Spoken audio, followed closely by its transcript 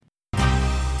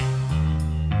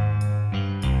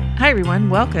Hi, everyone.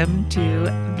 Welcome to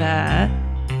the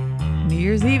New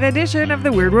Year's Eve edition of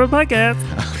the Weird World Podcast.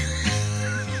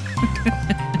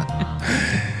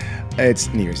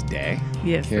 It's New Year's Day.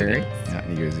 Yes, Carrie, it is. not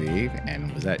New Year's Eve.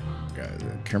 And was that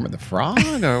Kermit the Frog?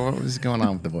 Or what was going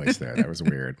on with the voice there? That was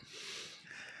weird.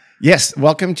 Yes,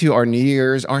 welcome to our New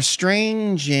Year's, our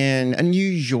strange and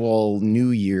unusual New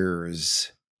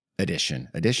Year's episode.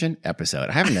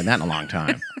 I haven't done that in a long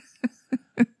time.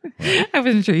 I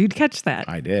wasn't sure you'd catch that.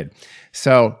 I did.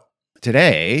 So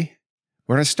today,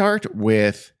 we're going to start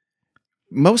with,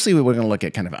 mostly we're going to look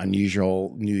at kind of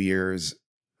unusual New Year's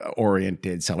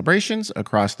oriented celebrations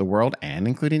across the world and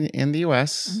including in the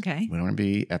U.S. Okay. We don't want to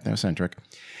be ethnocentric.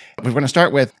 We're going to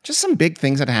start with just some big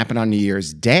things that happen on New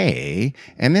Year's Day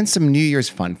and then some New Year's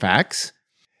fun facts,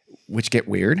 which get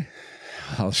weird.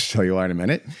 I'll show you why in a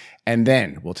minute. And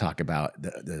then we'll talk about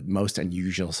the most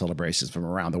unusual celebrations from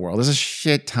around the world. There's a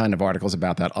shit ton of articles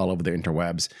about that all over the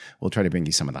interwebs. We'll try to bring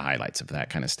you some of the highlights of that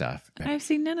kind of stuff. I've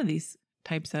seen none of these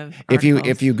types of articles.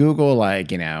 If you Google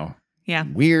yeah,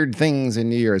 weird things in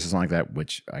New Year's or something like that,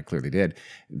 which I clearly did,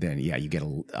 then yeah, you get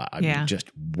just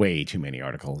way too many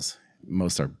articles.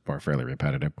 Most are fairly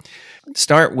repetitive.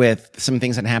 Start with some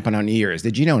things that happen on New Year's.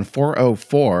 Did you know in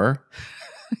 404...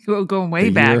 We're going way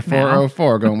back year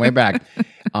 404, going way back.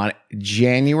 On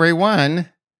January 1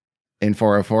 in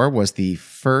 404 was the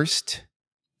first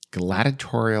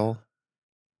gladiatorial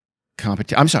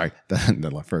competition. I'm sorry,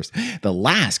 the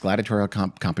last gladiatorial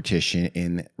competition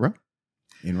in Rome.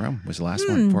 In Rome was the last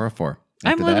one, 404.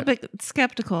 I'm a little bit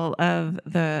skeptical of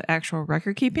the actual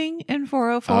record keeping in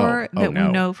 404 we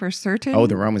know for certain. Oh,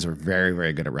 the Romans were very,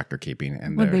 very good at record keeping.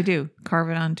 And what did they do? Carve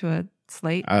it onto a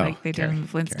slate like they did in the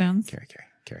Flintstones? Carrie.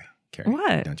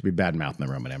 What? Don't you be bad-mouthing the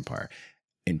Roman Empire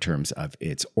in terms of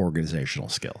its organizational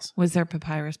skills. Was there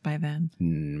papyrus by then?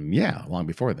 Yeah, long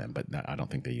before then, but I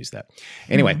don't think they used that.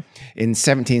 Anyway, in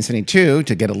 1772,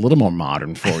 to get a little more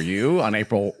modern for you, on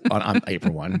April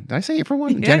 1. Did I say April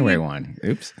 1? Yeah, January 1.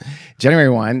 Oops. January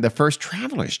 1, the first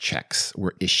traveler's checks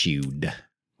were issued.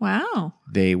 Wow.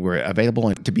 They were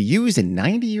available to be used in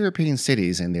 90 European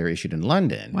cities, and they were issued in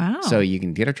London. Wow. So you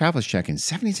can get a traveler's check in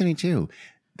 1772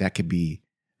 that could be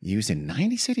used in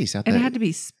 90 cities out there. It had to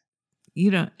be,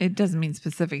 it doesn't mean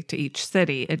specific to each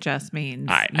city. It just means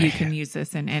you can use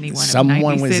this in any one of 90 cities.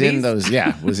 Someone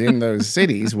was in those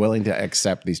cities willing to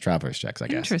accept these traveler's checks, I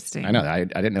guess. Interesting. I know. I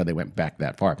didn't know they went back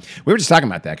that far. We were just talking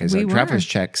about that because traveler's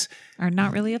checks are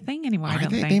not really a thing anymore, I don't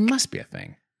think. They must be a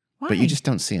thing. Why? But you just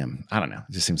don't see them. I don't know.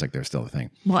 It just seems like they're still a thing.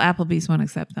 Well, Applebee's won't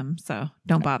accept them, so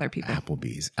don't bother people.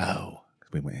 Applebee's. Oh.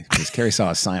 Because Carrie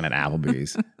saw a sign at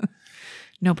Applebee's.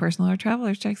 No personal or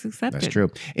traveler's checks accepted. That's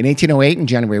true. In 1808, in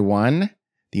January 1,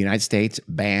 the United States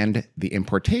banned the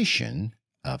importation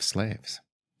of slaves.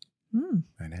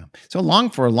 I know. So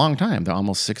for a long time,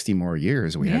 almost 60 more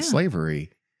years, we had slavery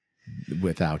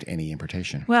without any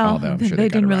importation. Well, although I'm sure they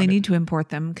didn't really need to import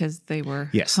them because they were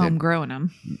homegrown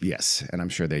them. Yes, and I'm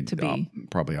sure they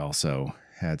probably also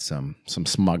had some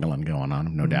smuggling going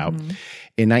on, no doubt.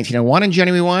 In 1901, in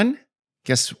January 1,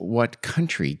 guess what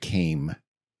country came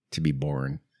to be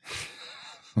born?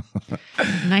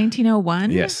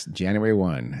 1901? Yes, January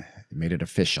 1. It made it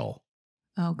official.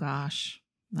 Oh, gosh.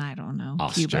 I don't know.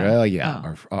 Australia.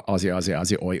 Or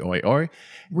Aussie, oi.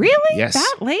 Really? Yes.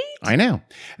 That late? I know.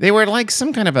 They were like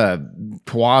some kind of a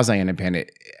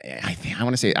quasi-independent, I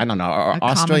want to say, I don't know. Our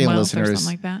Australian listeners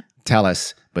like that? Tell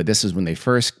us, but this is when they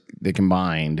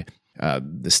combined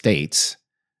the states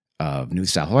of New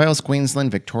South Wales,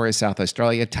 Queensland, Victoria, South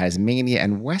Australia, Tasmania,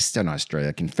 and Western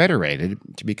Australia confederated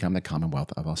to become the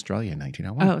Commonwealth of Australia in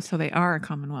 1901. Oh, so they are a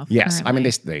Commonwealth. Yes.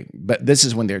 Currently. I mean, but this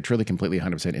is when they're truly completely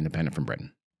 100% independent from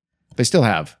Britain. They still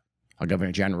have a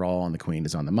Governor General and the Queen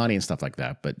is on the money and stuff like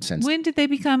that. But since when did they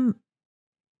become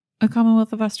a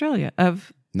Commonwealth of Australia?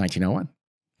 Of 1901.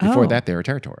 Before that, they were a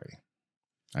territory,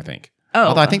 I think. Oh,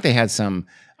 although I think they had some,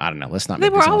 I don't know, let's not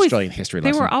make this an Australian history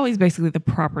lesson. They were always basically the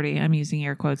property, I'm using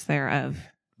air quotes there, of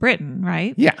Britain,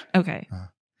 right? Yeah. Okay.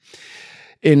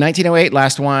 In 1908,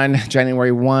 last one,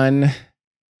 January 1,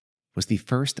 was the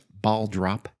first ball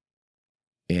drop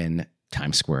in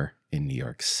Times Square in New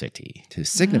York City to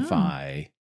signify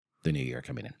the new year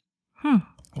coming in.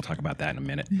 We'll talk about that in a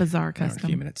minute. Bizarre custom. In a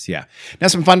few minutes, yeah. Now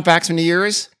some fun facts from New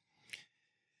Year's.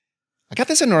 I got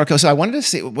this in an article, so I wanted to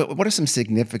see what are some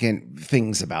significant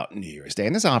things about New Year's Day.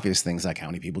 And there's obvious things like how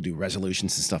many people do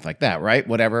resolutions and stuff like that, right?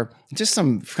 Whatever. Just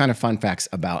some kind of fun facts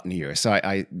about New Year's. So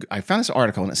I found this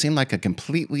article, and it seemed like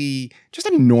just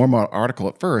a normal article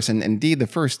at first. And indeed, the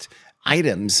first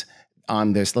items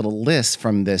on this little list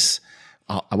from this,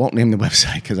 I won't name the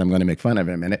website because I'm going to make fun of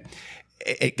it in a minute.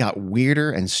 It got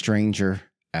weirder and stranger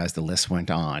as the list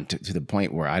went on to the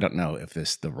point where I don't know if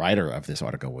the writer of this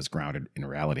article was grounded in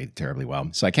reality terribly well.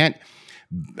 So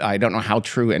I don't know how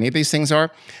true any of these things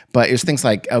are, but it's things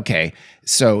like, okay,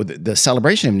 so the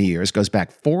celebration of New Year's goes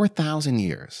back 4,000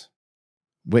 years,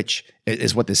 which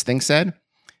is what this thing said.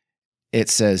 It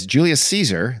says Julius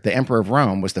Caesar, the emperor of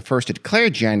Rome, was the first to declare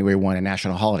January 1 a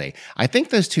national holiday. I think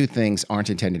those two things aren't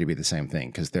intended to be the same thing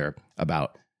because they're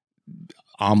about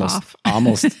almost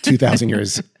 2,000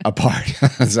 years apart.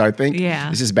 So I think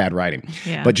this is bad writing.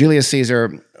 Yeah. But Julius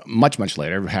Caesar, much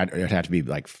later, it had to be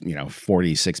like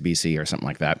 46 BC or something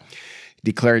like that,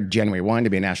 declared January 1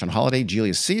 to be a national holiday.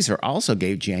 Julius Caesar also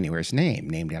gave January its name,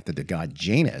 named after the god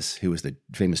Janus, who was the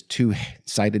famous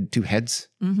two-sided two heads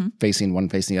facing one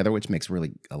facing the other, which makes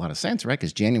really a lot of sense, right?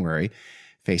 Because January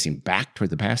facing back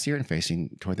toward the past year and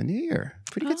facing toward the new year.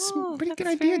 Pretty good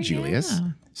idea, Julius. Yeah.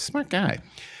 Smart guy.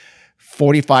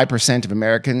 45% of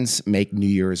Americans make New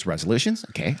Year's resolutions.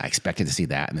 Okay, I expected to see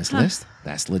that in this list.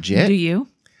 That's legit. Do you?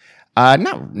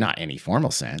 Not any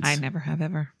formal sense. I never have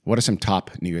ever. What are some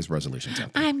top New Year's resolutions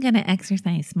out there? I'm going to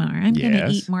exercise more. I'm going to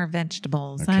eat more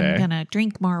vegetables. Okay. I'm going to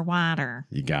drink more water.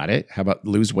 You got it. How about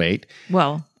lose weight?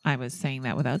 Well, I was saying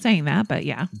that without saying that, but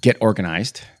yeah. Get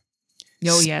organized.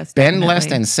 Oh, yes. Spend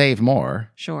less and save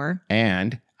more. Sure.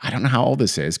 And I don't know how old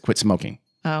this is. Quit smoking.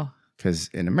 Oh. Because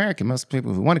in America, most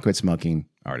people who want to quit smoking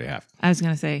already have. I was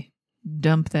going to say,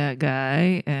 dump that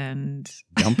guy and...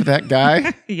 Dump that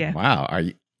guy? Yeah. Wow.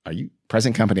 Are you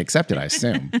present company accepted, I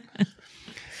assume.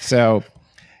 So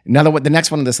the next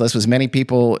one on this list was many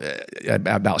people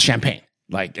about champagne.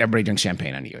 Like everybody drinks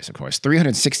champagne on New Year's, of course.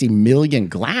 360 million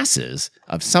glasses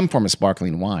of some form of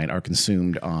sparkling wine are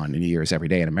consumed on New Year's every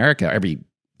day in America, every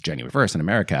January 1st in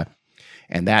America.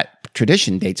 And that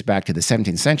tradition dates back to the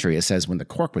 17th century. It says when the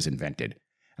cork was invented.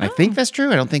 And I think that's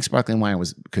true. I don't think sparkling wine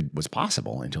was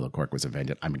possible until the cork was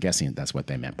invented. I'm guessing that's what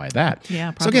they meant by that.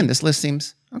 Yeah, probably. So again, this list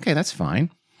seems, okay, that's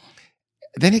fine.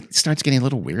 Then it starts getting a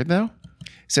little weird, though. It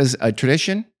says a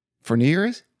tradition for New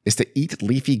Year's is to eat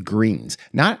leafy greens.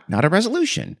 Not a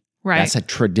resolution. Right. That's a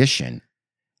tradition.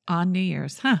 On New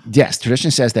Year's, huh? Yes.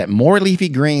 Tradition says that more leafy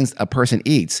greens a person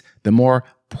eats, the more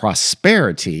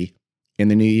prosperity in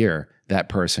the new year that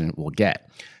person will get.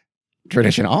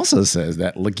 Tradition also says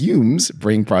that legumes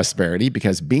bring prosperity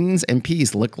because beans and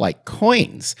peas look like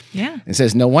coins. Yeah. It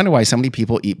says no wonder why so many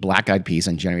people eat black-eyed peas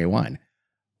on January 1.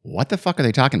 What the fuck are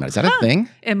they talking about? Is that a thing?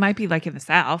 It might be like in the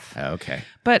South. Okay.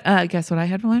 But guess what I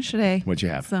had for lunch today? What'd you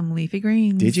have? Some leafy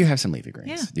greens. Did you have some leafy greens?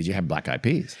 Yeah. Did you have black-eyed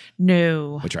peas?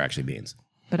 No. Which are actually beans.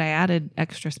 But I added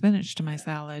extra spinach to my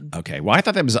salad. Okay. Well, I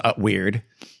thought that was weird,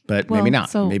 but maybe not.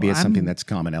 So maybe it's something that's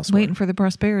common elsewhere. Waiting for the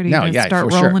prosperity to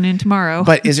start for rolling in tomorrow.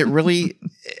 But is it really?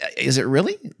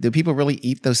 Do people really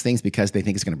eat those things because they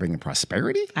think it's going to bring them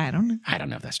prosperity? I don't know. I don't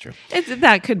know if that's true.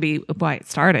 That could be why it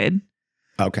started.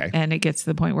 Okay. And it gets to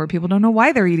the point where people don't know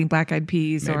why they're eating black-eyed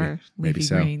peas or leafy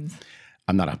greens.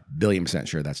 I'm not 1,000,000%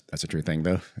 sure that's a true thing,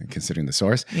 though, considering the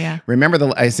source. Yeah.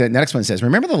 Next one says,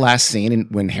 remember the last scene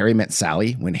when Harry met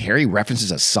Sally, when Harry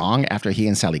references a song after he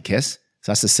and Sally kiss?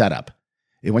 So that's the setup.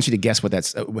 It wants you to guess what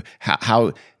that's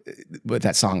what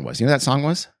that song was. You know what that song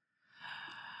was?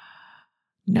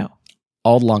 No.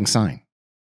 Auld Lang Syne.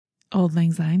 Auld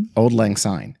Lang Syne? Auld Lang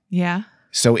Syne. Yeah.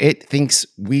 So it thinks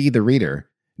we, the reader,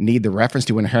 need the reference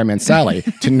to when Harry met Sally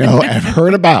to know I've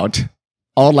heard about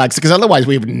Auld Lang Syne, because otherwise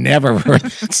we've never heard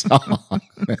that song.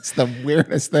 That's the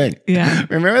weirdest thing. Yeah.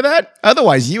 Remember that?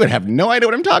 Otherwise you would have no idea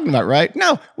what I'm talking about, right?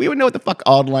 No, we would know what the fuck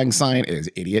Auld Lang Syne is,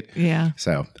 idiot. Yeah.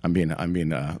 So I'm being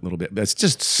a little bit, but it's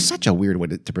just such a weird way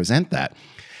to present that.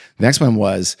 The next one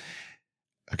was,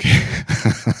 okay.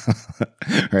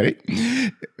 Ready?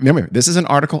 Remember, this is an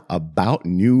article about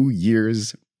New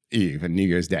Year's Eve and New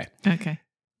Year's Day. Okay.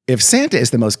 If Santa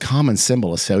is the most common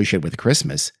symbol associated with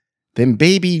Christmas, then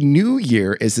baby New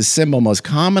Year is the symbol most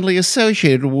commonly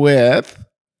associated with...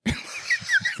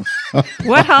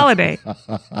 What holiday?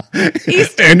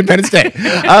 Easter. Independence Day.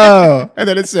 Oh, and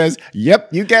then it says, yep,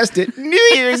 you guessed it,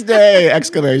 New Year's Day!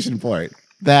 Exclamation point.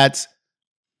 That's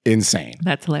insane.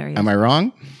 That's hilarious. Am I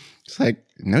wrong? It's like,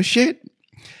 no shit.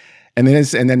 And then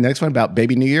the next one about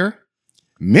baby New Year.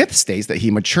 Myth states that he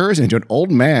matures into an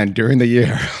old man during the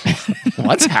year.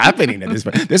 What's happening at this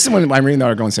point? This is when I'm reading the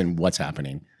article and saying, what's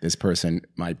happening? This person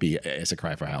might be, it's a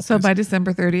cry for help. So by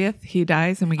December 30th, he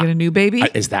dies and we get a new baby?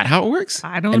 Is that how it works?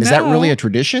 I don't know. And is that really a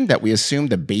tradition that we assume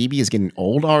the baby is getting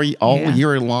old all Yeah.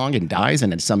 year long and dies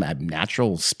and it's some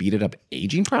natural speeded up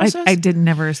aging process? I did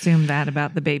never assume that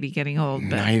about the baby getting old.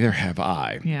 But Neither have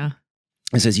I. yeah.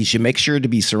 It says you should make sure to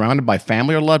be surrounded by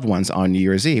family or loved ones on New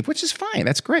Year's Eve, which is fine.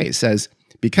 That's great. It says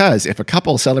because if a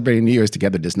couple celebrating New Year's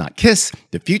together does not kiss,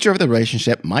 the future of the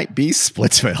relationship might be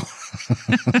Splitsville.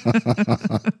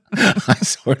 I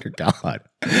swear to God.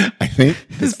 I think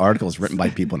this article is written by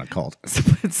people in a cult.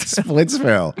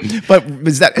 Splitsville. But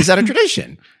is that a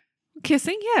tradition?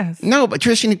 Kissing, yes. No, but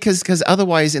tradition, because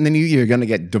otherwise in the new year, you're going to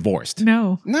get divorced.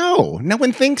 No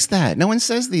one thinks that. No one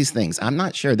says these things. I'm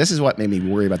not sure. This is what made me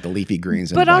worry about the leafy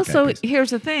greens. But also,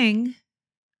 here's the thing.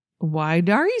 Why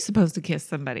are you supposed to kiss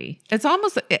somebody? It's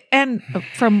almost, and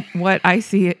from what I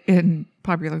see in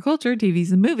popular culture,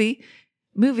 TVs and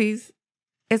movies,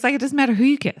 it's like it doesn't matter who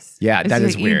you kiss. Yeah, that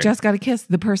is weird. You just got to kiss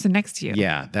the person next to you.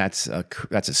 Yeah, that's a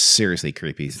seriously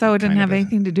creepy. So it didn't have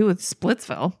anything to do with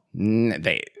Splitsville.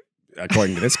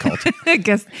 According to this cult. I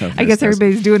guess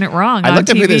everybody's doing it wrong on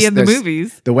TV and the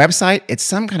movies. The website, it's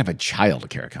some kind of a child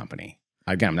care company.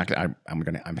 Again,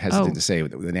 I'm hesitant to say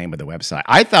the name of the website.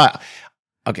 I thought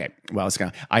it was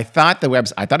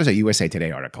a USA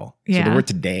Today article. Yeah. So the word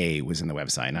today was in the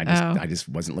website, and I just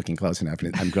wasn't looking close enough.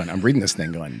 And I'm reading this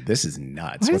thing going, this is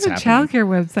nuts. Why does a childcare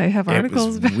website have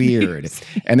articles? It was weird.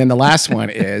 And then the last one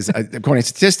is, according to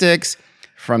statistics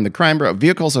from the Crime Bureau,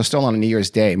 vehicles are stolen on New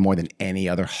Year's Day more than any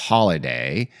other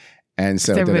holiday. And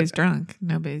so everybody's drunk.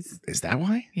 Is that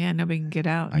why? Yeah, nobody can get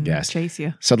out and chase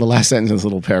you. So the last sentence in this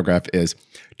little paragraph is,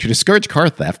 to discourage car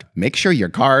theft, make sure your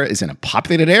car is in a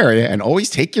populated area and always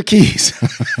take your keys.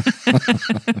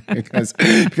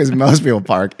 because most people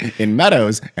park in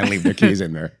meadows and leave their keys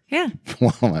in there. Yeah.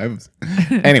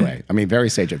 Anyway, very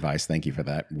sage advice. Thank you for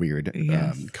that weird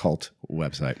cult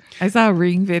website. I saw a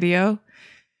Ring video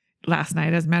last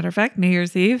night, as a matter of fact, New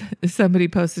Year's Eve. Somebody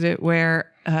posted it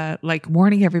where,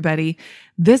 warning everybody,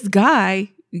 this guy,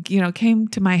 came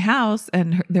to my house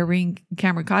and their Ring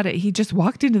camera caught it. He just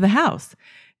walked into the house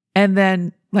and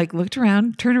then looked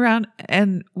around, turned around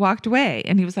and walked away.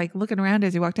 And he was looking around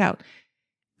as he walked out.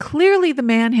 Clearly the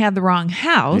man had the wrong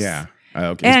house. Yeah.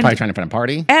 Okay. He's probably trying to find a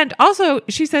party. And also,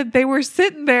 she said they were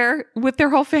sitting there with their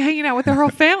whole hanging out with their whole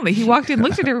family. He walked in,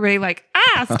 looked at everybody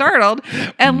startled,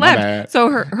 and left. So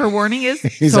her warning is,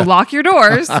 lock your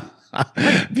doors.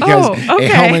 Because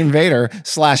a home invader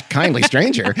 / kindly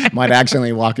stranger might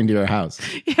accidentally walk into your house.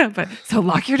 Yeah, but so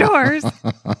lock your doors.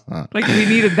 We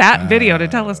needed that video to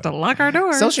tell us to lock our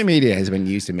doors. Social media has been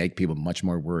used to make people much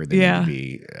more worried than they would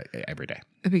be every day.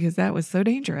 Because that was so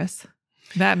dangerous.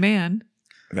 That man.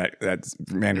 That's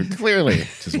man who clearly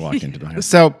just walked into the house.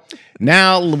 So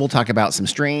now we'll talk about some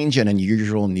strange and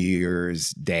unusual New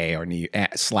Year's Day or New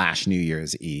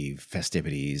Year's Eve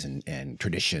festivities and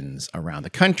traditions around the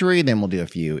country. Then we'll do a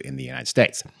few in the United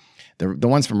States. The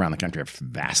ones from around the country are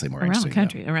vastly more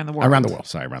interesting. Around the world. Around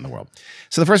the world.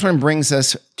 So the first one brings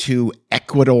us to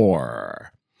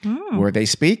Ecuador, where they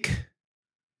speak.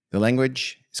 The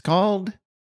language is called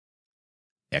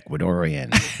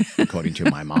Ecuadorian, according to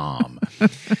my mom.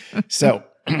 So,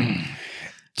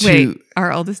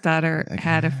 our oldest daughter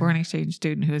had a foreign exchange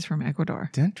student who was from Ecuador.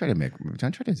 Does that make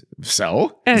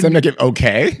it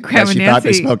okay? Grandma she Nancy thought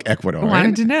they spoke Ecuadorian.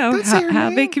 Wanted to know how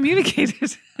they communicated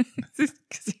because he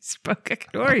spoke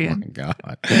Ecuadorian. Oh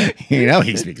my God!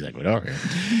 He speaks Ecuadorian.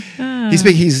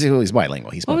 He's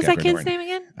bilingual. He spoke. What was Ecuadorian. that kid's name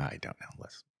again? I don't know.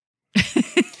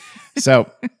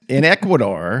 So in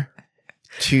Ecuador,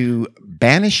 to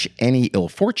banish any ill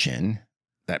fortune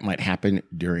that might happen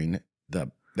that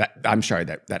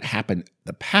happened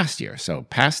the past year. So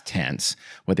past tense,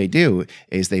 what they do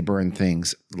is they burn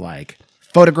things like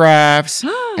photographs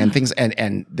and things,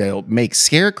 and they'll make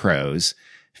scarecrows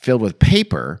filled with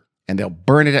paper, and they'll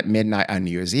burn it at midnight on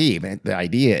New Year's Eve. And the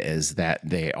idea is that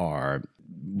they are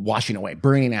washing away,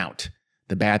 burning out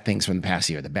the bad things from the past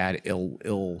year, the bad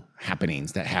ill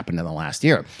happenings that happened in the last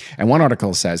year. And one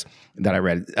article that I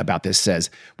read about this says,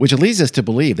 which leads us to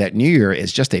believe that New Year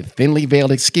is just a thinly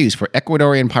veiled excuse for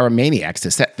Ecuadorian pyromaniacs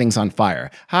to set things on fire.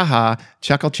 Ha ha,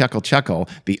 chuckle, chuckle, chuckle.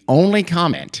 The only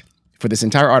comment for this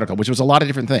entire article, which was a lot of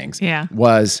different things,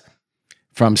 was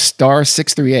from Star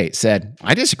 638 said,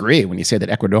 I disagree when you say that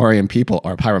Ecuadorian people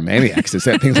are pyromaniacs to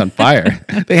set things on fire.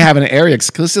 They have an area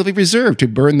exclusively reserved to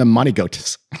burn the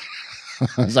monigotes.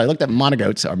 So I looked at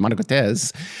monogotes or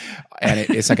monogotes, and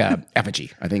it's like a effigy.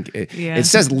 I think it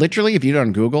says literally, if you do it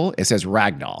on Google, it says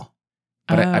ragdoll.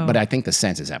 But I think the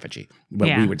sense is effigy.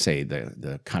 But we would say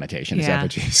the connotation is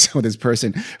effigy. So this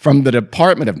person from the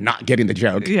department of not getting the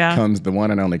joke comes the one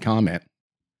and only comment.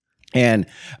 And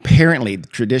apparently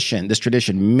this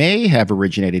tradition may have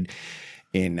originated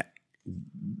in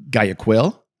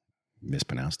Guayaquil,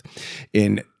 mispronounced,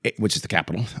 which is the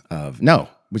capital of,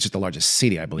 which is the largest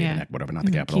city, I believe, in Ecuador, but not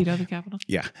the capital. Quito, the capital?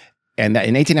 Yeah. And that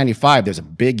in 1895, there's a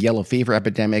big yellow fever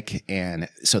epidemic. And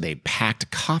so they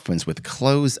packed coffins with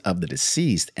clothes of the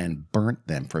deceased and burnt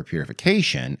them for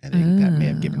purification. And that may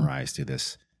have given rise to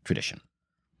this tradition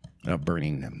of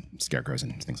burning scarecrows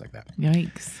and things like that.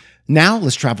 Yikes. Now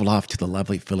let's travel off to the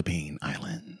lovely Philippine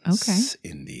Islands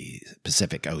in the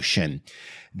Pacific Ocean.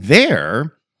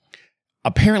 There,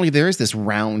 apparently there is this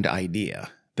round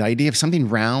idea. The idea of something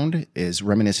round is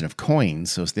reminiscent of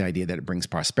coins, so it's the idea that it brings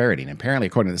prosperity. And apparently,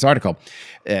 according to this article,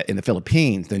 in the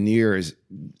Philippines, the New Year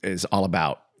is all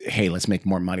about, hey, let's make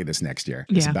more money this next year.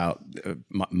 It's about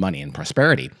money and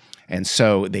prosperity. And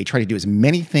so they try to do as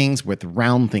many things with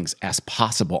round things as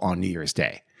possible on New Year's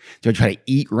Day. They try to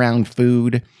eat round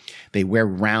food. They wear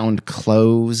round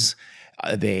clothes.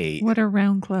 What are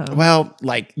round clothes? Well,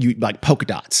 like polka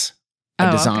dots.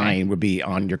 Design would be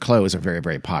on your clothes are very,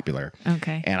 very popular.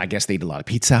 Okay. And I guess they eat a lot of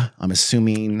pizza, I'm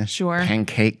assuming. Sure.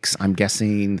 Pancakes, I'm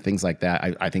guessing, things like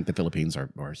that. I think the Philippines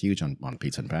are huge on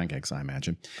pizza and pancakes, I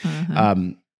imagine.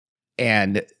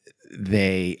 And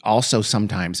they also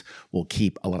sometimes will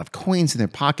keep a lot of coins in their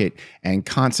pocket and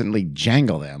constantly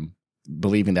jangle them,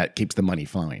 believing that keeps the money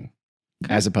flowing,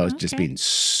 as opposed to just being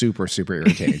super, super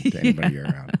irritating to anybody you're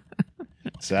around.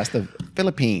 So that's the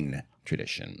Philippine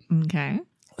tradition. Okay.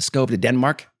 Let's go over to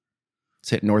Denmark. Let's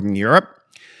hit Northern Europe,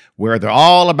 where they're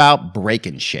all about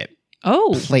breaking shit.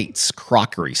 Oh. Plates,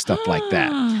 crockery, stuff like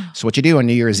that. So what you do on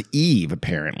New Year's Eve,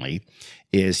 apparently,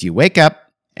 is you wake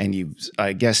up and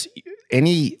I guess,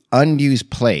 any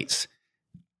unused plates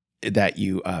that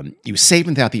you save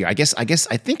them throughout the year. I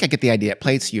think I get the idea.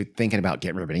 Plates you're thinking about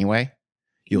getting rid of anyway.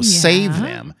 You'll save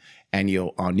them, and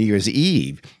on New Year's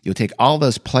Eve, you'll take all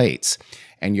those plates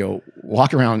and you'll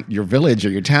walk around your village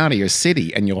or your town or your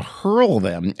city, and you'll hurl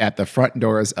them at the front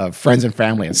doors of friends and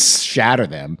family and shatter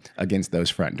them against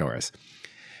those front doors.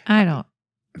 I don't.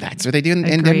 That's what they do in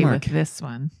agree Denmark. With this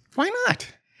one. Why not?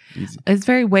 It's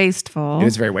very wasteful. It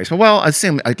is very wasteful. Well,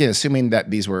 assuming that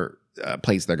these were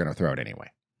plates they're going to throw out anyway.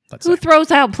 Who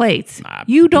throws out plates?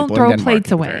 You don't throw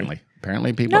plates away.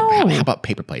 Apparently people. No. How about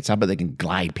paper plates? How about they can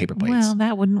glide paper plates? Well,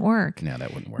 that wouldn't work. No,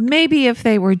 that wouldn't work. Maybe if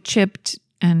they were chipped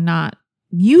and not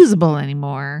usable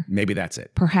anymore. Maybe that's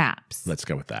it. Perhaps. Let's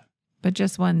go with that. But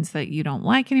just ones that you don't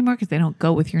like anymore because they don't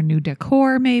go with your new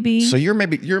decor, maybe. So you're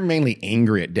mainly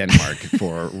angry at Denmark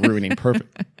for ruining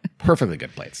perfectly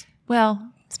good plates.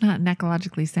 Well, it's not an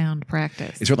ecologically sound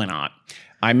practice. It's really not.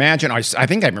 I imagine. I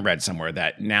think I read somewhere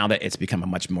that now that it's become a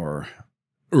much more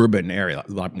urban area,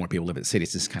 a lot more people live in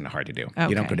cities. It's kind of hard to do. Okay.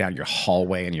 You don't go down your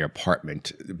hallway in your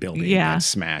apartment building and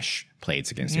smash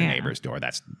plates against your neighbor's door.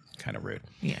 That's kind of rude.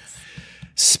 Yes.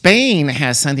 Spain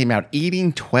has something about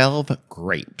eating 12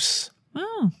 grapes.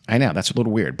 Oh. I know, that's a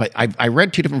little weird, but I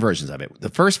read two different versions of it. The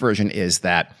first version is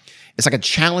that it's like a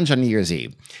challenge on New Year's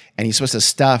Eve, and you're supposed to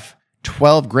stuff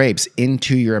 12 grapes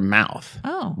into your mouth.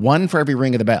 Oh. One for every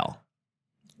ring of the bell.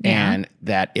 Yeah. And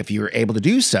that if you're able to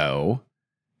do so,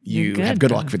 you have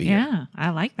good luck for the year. Yeah, I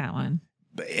like that one.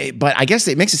 But I guess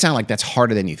it makes it sound like that's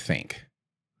harder than you think.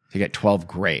 To get 12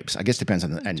 grapes. I guess it depends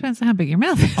on depends on how big your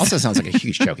mouth is. Also sounds like a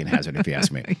huge choking hazard if you ask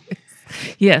me.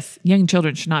 Yes, young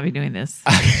children should not be doing this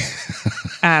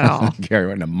at all. Gary,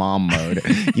 we're in a mom mode.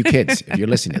 You kids, if you're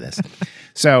listening to this.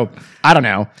 So, I don't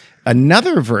know.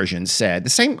 Another version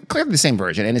said clearly the same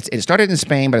version, and it started in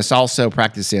Spain, but it's also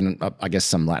practiced in, I guess,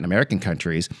 some Latin American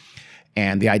countries.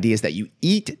 And the idea is that you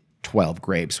eat 12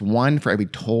 grapes, one for every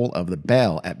toll of the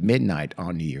bell at midnight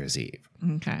on New Year's Eve.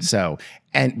 Okay. So,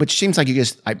 which seems like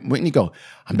when you go,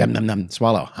 num num num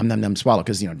swallow, num num swallow,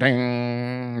 because ding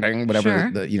ding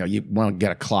whatever. Sure. You want to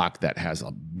get a clock that has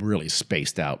a really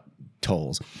spaced out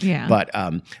tolls. Yeah.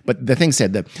 But the thing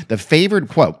said the favored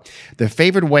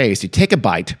way is to take a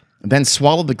bite, then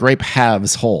swallow the grape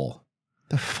halves whole.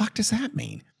 The fuck does that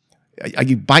mean? Are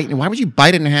you biting? Why would you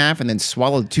bite it in half and then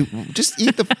swallow two? Just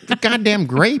eat the goddamn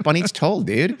grape on each toll,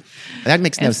 dude. That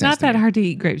makes no sense. It's not that hard to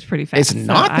eat grapes pretty fast. It's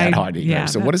not that hard to eat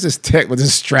grapes. So what is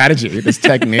this strategy, this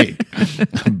technique?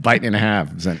 Biting in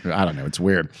half. I don't know. It's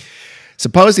weird.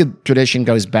 Supposedly, the tradition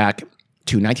goes back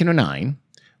to 1909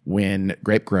 when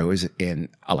grape growers in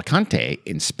Alicante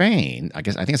in Spain, I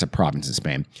think it's a province in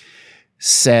Spain,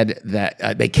 said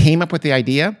that they came up with the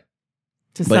idea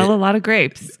to sell a lot of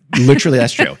grapes. Literally,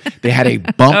 that's true. They had a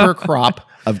bumper crop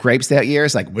of grapes that year.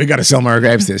 It's like, we got to sell more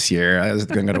grapes this year. It's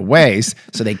going to go to waste.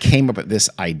 So they came up with this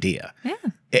idea. Yeah.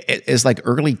 It's like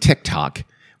early TikTok,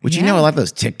 which a lot of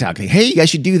those TikTok things. Hey, you guys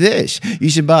should do this. You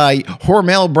should buy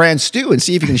Hormel brand stew and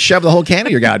see if you can shove the whole can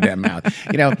in your goddamn mouth.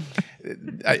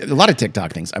 A lot of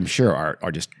TikTok things, I'm sure,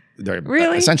 are just, they're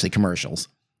really? Essentially commercials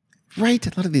Right? A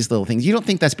lot of these little things. You don't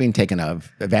think that's being taken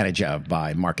advantage of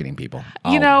by marketing people.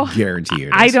 I'll guarantee you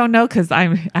it is. I don't know because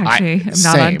I'm actually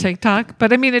not on TikTok.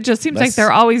 But I mean, it just seems like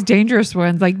they're always dangerous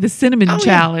ones, like the cinnamon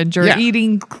challenge or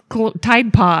eating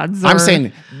Tide Pods. I'm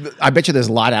saying, I bet you there's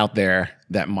a lot out there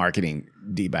that marketing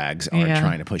D-bags are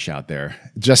trying to push out there,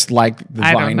 just like the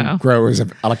vine growers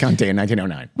of Alicante in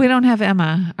 1909. We don't have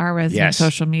Emma, our resident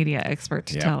social media expert,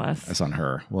 to tell us. That's on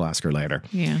her. We'll ask her later.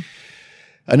 Yeah.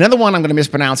 Another one, I'm going to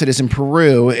mispronounce it, is in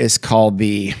Peru. Is called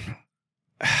the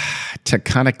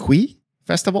Takanaqui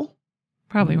Festival.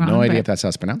 Probably wrong. No idea if that's how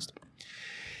it's pronounced.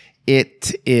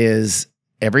 It is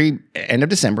every end of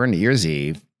December, New Year's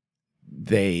Eve.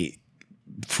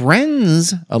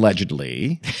 Friends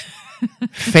allegedly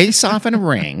face off in a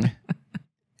ring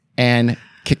and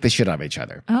kick the shit out of each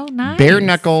other. Oh, nice.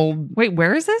 Bare-knuckled. Wait,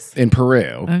 where is this? In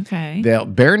Peru. Okay. They'll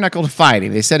bare-knuckled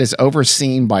fighting. They said it's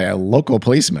overseen by a local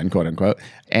policeman, quote unquote.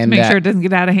 And make sure it doesn't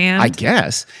get out of hand. I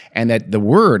guess. And that the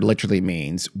word literally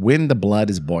means when the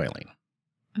blood is boiling.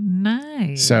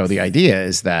 Nice. So the idea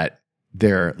is that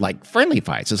they're like friendly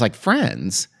fights. It's like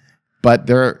friends, but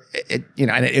and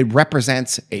it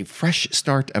represents a fresh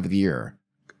start of the year,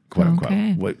 quote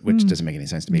unquote, which doesn't make any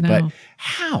sense to me. No. But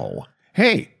how?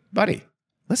 Hey, buddy.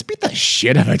 Let's beat the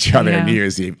shit out of each other on New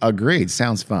Year's Eve. Agreed.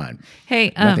 Sounds fun.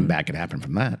 Hey, nothing bad could happen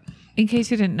from that. In case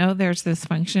you didn't know, there's this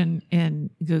function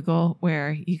in Google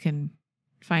where you can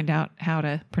find out how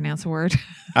to pronounce a word.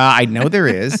 I know there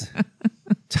is.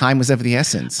 Time was of the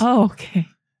essence. Oh, okay.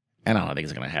 And I don't think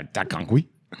it's going to have Takanaqui.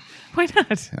 Why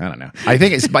not? I don't know. I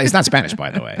think it's not Spanish,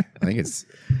 by the way. I think it's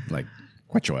like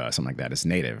Quechua or something like that. It's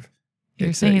native.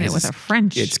 You're saying it with a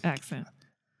French accent.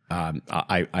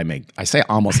 I say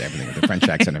almost everything with a French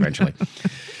accent eventually.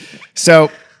 So,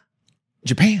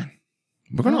 Japan.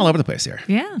 We're going all over the place here.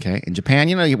 Yeah. Okay. In Japan,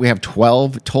 we have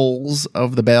 12 tolls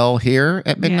of the bell here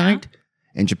at midnight.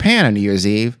 In Japan on New Year's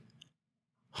Eve,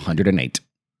 108.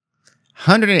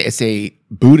 108. It's a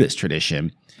Buddhist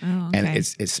tradition. Oh, okay. And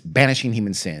it's banishing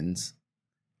human sins.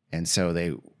 And so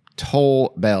they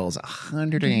toll bells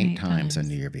 108 times on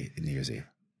New Year's Eve.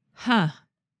 Huh.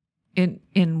 In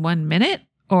 1 minute?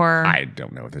 Or I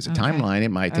don't know if there's a timeline. It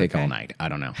might take all night. I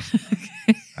don't know.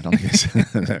 I don't think it's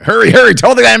hurry,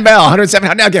 toll the damn bell.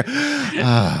 107. Now get.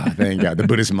 Thank God. The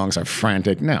Buddhist monks are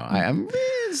frantic. No, I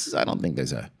don't think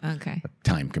there's a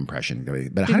time compression.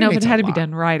 But it had to be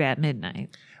done right at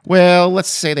midnight. Well, let's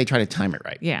say they try to time it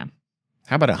right. Yeah.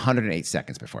 How about 108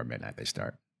 seconds before midnight they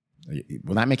start?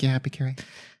 Will that make you happy, Carrie?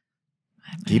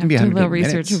 I might have to do a little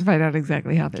research to find out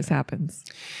exactly how this happens.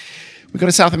 We go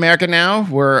to South America now.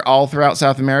 We're all throughout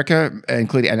South America,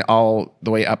 including all the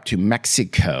way up to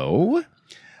Mexico.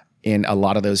 In a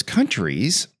lot of those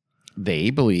countries, they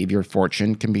believe your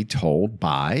fortune can be told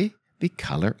by the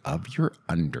color of your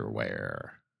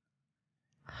underwear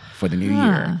for the new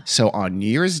year. So on New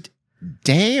Year's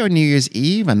Day or New Year's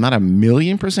Eve, I'm not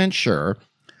 1,000,000% sure,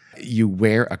 you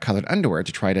wear a colored underwear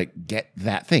to try to get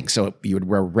that thing. So you would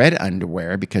wear red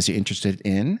underwear because you're interested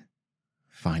in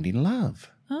finding love.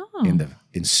 In the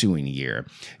ensuing year.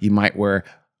 You might wear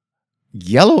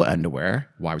yellow underwear.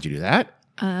 Why would you do that?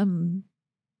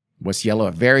 What's yellow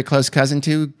a very close cousin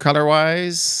to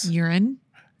color-wise? Urine?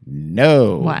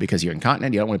 No, because you're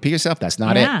incontinent. You don't want to pee yourself. That's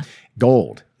not it.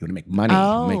 Gold. You want to make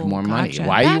money, make more money.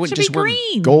 Why you wouldn't just wear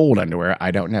gold underwear?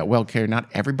 I don't know. Well, Carrie, not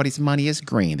everybody's money is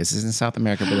green. This is in South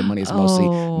America where the money is mostly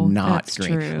not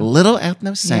green. True. Little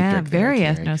ethnocentric. Yeah, very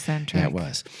ethnocentric. Yeah, it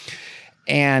was.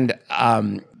 And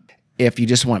if you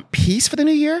just want peace for the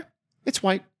new year, it's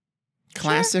white.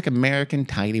 Classic American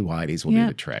tighty-whities will do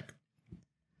the trick.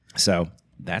 So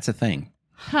that's a thing.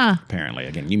 Huh. Apparently.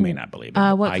 Again, you may not believe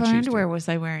it. What color underwear was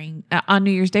I wearing? On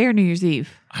New Year's Day or New Year's Eve?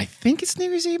 I think it's New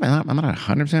Year's Eve. I'm not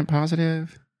 100%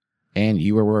 positive. And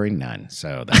you were wearing none.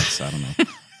 So that's, I don't know.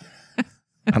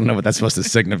 I don't know what that's supposed to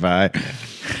signify.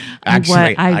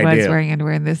 Actually, I was wearing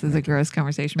underwear, and this is a gross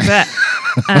conversation. But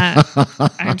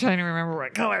I'm trying to remember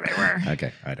what color they were.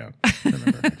 Okay, I don't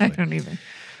remember. I don't either.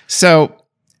 So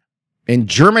in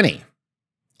Germany,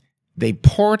 they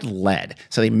poured lead.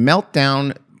 So they melt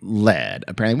down lead.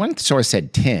 Apparently, one source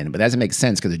said tin, but that doesn't make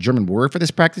sense because the German word for this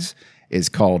practice is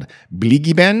called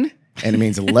Bliegeben, and it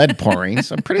means lead pouring.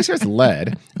 So I'm pretty sure it's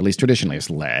lead. At least traditionally it's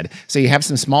lead. So you have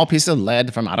some small pieces of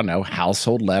lead from, I don't know,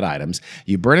 household lead items.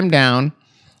 You burn them down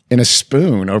in a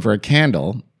spoon over a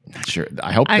candle. Not sure.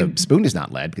 I hope the spoon is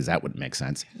not lead because that wouldn't make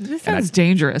sense. This sounds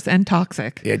dangerous and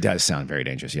toxic. It does sound very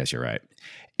dangerous. Yes, you're right.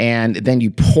 And then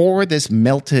you pour this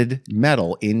melted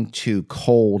metal into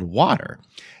cold water.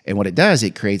 And what it does,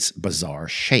 it creates bizarre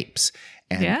shapes.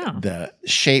 And the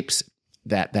shapes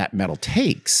that metal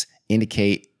takes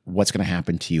indicate what's going to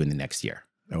happen to you in the next year.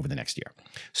 over the next year.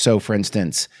 So, for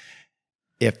instance,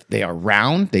 if they are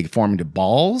round, they form into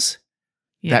balls.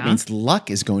 Yeah. That means luck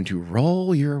is going to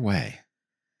roll your way,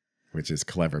 which is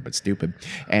clever but stupid.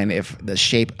 And if the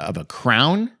shape of a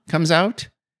crown comes out,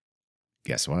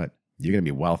 guess what? You're going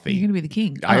to be wealthy. You're going to be the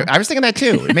king. I was thinking that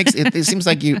too. It seems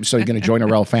like so you're going to join a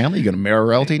royal family. You're going to marry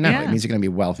royalty. No, Yeah. it means you're going to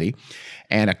be wealthy.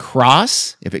 And a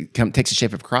cross, if it takes the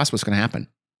shape of a cross, what's going to happen?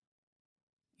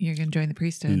 You're going to join the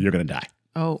priesthood. You're going to die.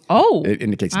 Oh. It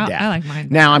indicates death. I like mine.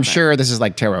 Now, I'm But- sure this is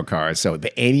like tarot cards. So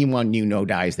the anyone you know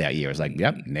dies that year is like,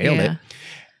 yep, nailed Yeah. it.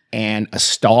 And a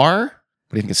star, what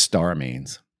do you think a star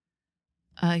means?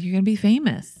 You're going to be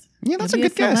famous. Yeah, that's You'll a be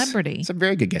good guess. Celebrity. It's a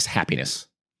very good guess. Happiness.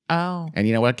 Oh. And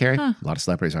you know what, Carrie? Huh. A lot of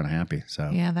celebrities aren't happy. So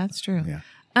Yeah, that's true.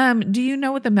 Yeah. Do you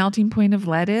know what the melting point of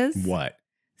lead is? What?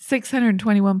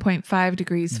 621.5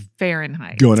 degrees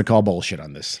Fahrenheit. Going to call bullshit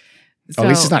on this. So At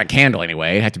least it's not a candle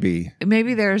anyway. It had to be.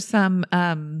 maybe there's some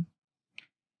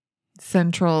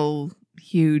central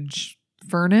huge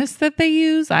furnace that they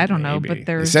use. I don't know, Maybe. but It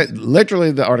there's said,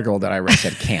 literally the article that I read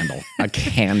said candle. A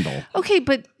candle. okay,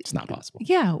 but It's not possible.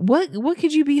 yeah, what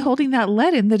could you be holding that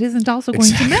lead in that isn't also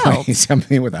going to melt?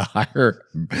 Something with a higher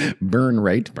burn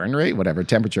rate, whatever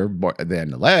temperature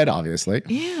than lead, obviously.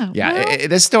 Yeah. Yeah, well,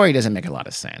 this story doesn't make a lot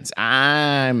of sense.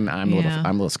 I'm a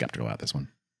Yeah. little skeptical about this one.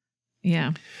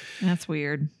 yeah. That's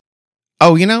weird.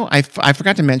 Oh, I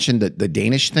forgot to mention the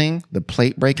Danish thing, the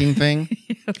plate breaking thing.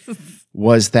 Yes.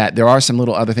 Was that there are some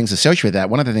little other things associated with that.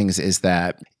 One of the things is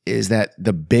that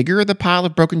the bigger the pile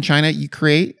of broken china you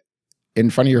create in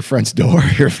front of your friend's door,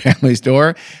 your family's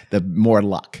door, the more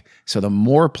luck. So the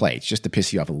more plates, just to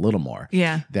piss you off a little more,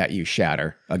 Yeah. that you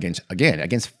shatter against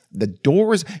the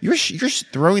doors. You're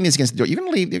throwing these against the door.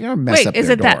 You're gonna mess Wait, up is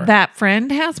their it door. that friend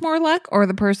has more luck or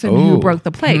the person Oh, who broke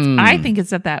the plates? hmm. I think it's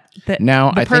that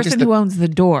Now, the I think it's person the- who owns the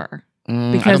door. I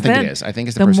don't because think then it is. I think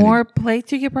it's the The person. more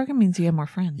plates you get broken means you have more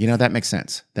friends. That makes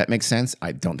sense.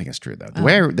 I don't think it's true though.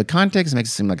 The context makes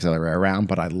it seem like it's the other way around,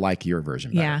 but I like your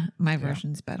version better. Yeah, my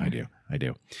version's better. I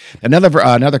do.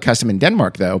 Another custom in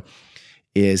Denmark, though,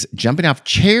 is jumping off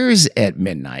chairs at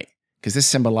midnight because this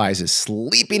symbolizes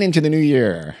sleeping into the new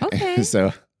year. Okay.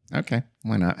 So,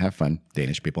 why not? Have fun,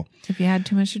 Danish people. If you had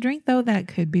too much to drink, though, that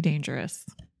could be dangerous.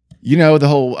 You know the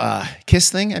whole kiss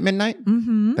thing at midnight?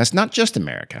 Mm-hmm. That's not just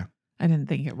America. I didn't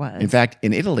think it was. In fact,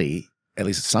 in Italy, at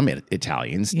least some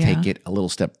Italians Yeah. take it a little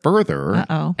step further.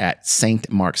 Uh-oh. At St.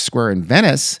 Mark's Square in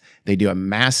Venice, they do a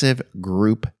massive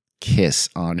group kiss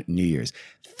on New Year's.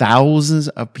 Thousands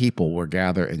of people will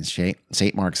gather in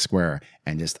St. Mark's Square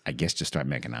and just start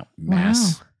making out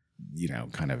mass,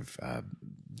 kind of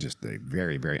just a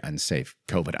very, very unsafe,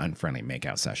 COVID unfriendly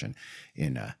makeout session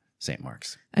in St.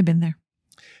 Mark's. I've been there.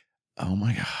 Oh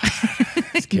my God.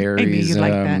 It's I knew Carrie's you'd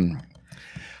like that.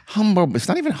 humble. It's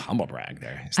not even humble brag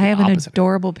there. It's I the have an opposite.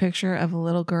 adorable picture of a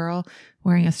little girl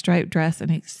wearing a striped dress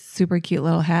and a super cute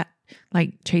little hat,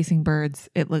 like chasing birds.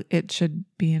 It should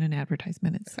be in an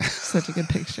advertisement. It's such a good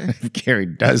picture. Carrie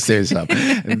does say so.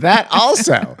 That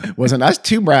also was us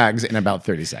two brags in about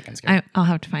 30 seconds. Carrie. I'll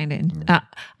have to find it.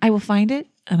 I will find it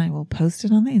and I will post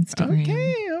it on the Instagram.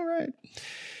 Okay, all right.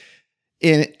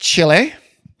 In Chile.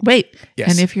 Wait.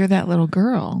 Yes. And if you're that little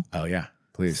girl, Oh, yeah,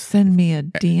 please. send me a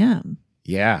DM.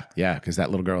 Yeah, because that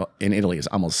little girl in Italy is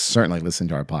almost certainly listening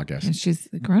to our podcast. And she's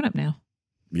a grown up now.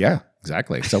 Yeah,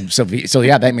 exactly. So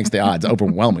yeah, that makes the odds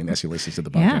overwhelming that she listens to the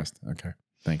Yeah. podcast. Okay,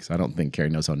 thanks. I don't think Carrie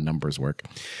knows how numbers work.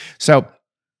 So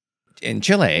in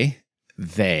Chile,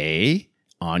 they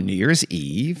on New Year's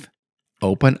Eve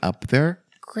open up their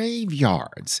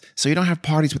graveyards. So you don't have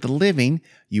parties with the living,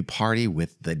 you party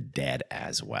with the dead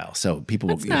as well. So That's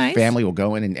your nice. family will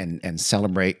go in and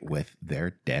celebrate with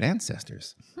their dead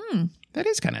ancestors. That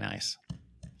is kind of nice.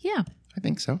 Yeah. I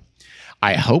think so.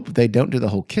 I hope they don't do the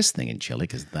whole kiss thing in Chile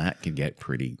because that could get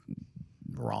pretty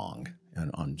wrong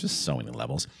on just so many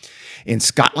levels. In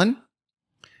Scotland,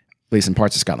 at least in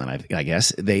parts of Scotland, I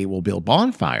guess, they will build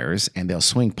bonfires and they'll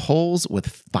swing poles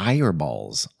with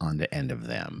fireballs on the end of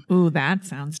them. Ooh, that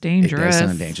sounds It dangerous. does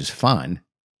sound dangerous. Fun,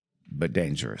 but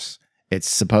dangerous. It's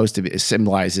supposed to be, it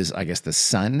symbolizes, I guess, the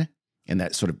sun, and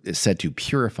that sort of is said to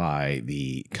purify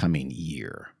the coming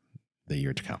year, the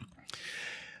year to come.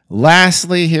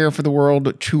 Lastly, here for the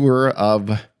world tour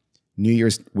of New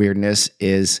Year's weirdness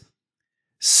is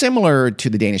similar to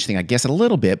the Danish thing, I guess, a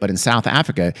little bit, but in South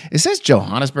Africa. It says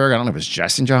Johannesburg. I don't know if it's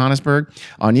just in Johannesburg.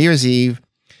 On New Year's Eve,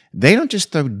 they don't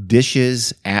just throw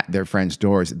dishes at their friends'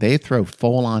 doors. They throw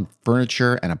full-on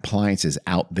furniture and appliances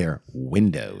out their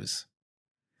windows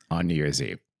on New Year's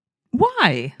Eve.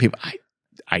 Why? People,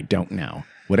 I don't know.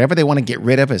 Whatever they want to get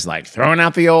rid of is like throwing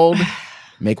out the old,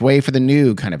 make way for the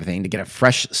new kind of thing to get a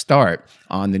fresh start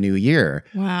on the new year.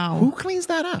 Wow. Who cleans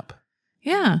that up?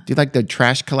 Yeah. Do you like the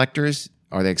trash collectors?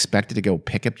 Are they expected to go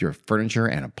pick up your furniture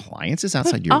and appliances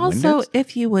outside your also, windows?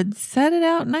 if you would set it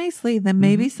out nicely, then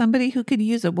maybe somebody who could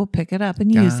use it will pick it up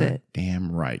and use it. Damn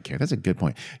right, Carrie. That's a good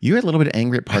point. You're a little bit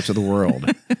angry at parts of the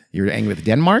world. You're angry with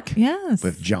Denmark? Yes.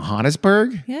 With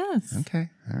Johannesburg? Yes. Okay.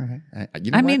 All right.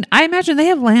 You know I mean, I imagine they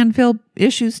have landfill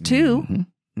issues too.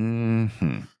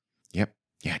 Yep.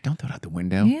 Yeah, don't throw it out the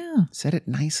window. Yeah. Set it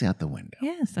nicely out the window.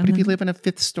 Yes. What if you live in a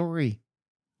 5th story?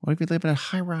 What if you live in a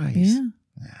high rise? Yeah.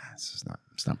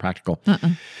 It's not practical.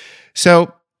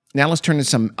 So now let's turn to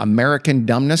some American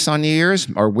dumbness on New Year's,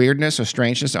 or weirdness, or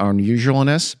strangeness, or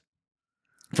unusualness.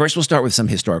 First, we'll start with some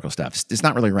historical stuff. It's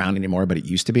not really around anymore, but it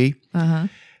used to be.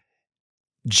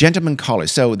 Gentlemen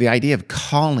callers. So the idea of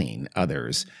calling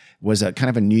others was a kind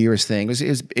of a New Year's thing. It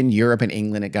was in Europe and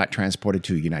England. It got transported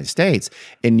to the United States.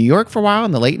 In New York for a while,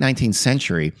 in the late 19th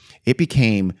century, it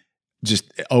became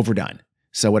just overdone.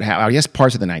 So what happened? I guess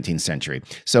parts of the 19th century.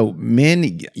 So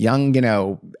men, young,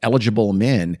 eligible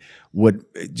men would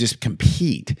just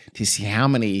compete to see how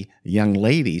many young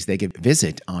ladies they could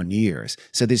visit on New Year's.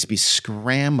 So they'd just be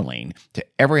scrambling to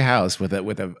every house with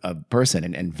a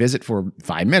person and visit for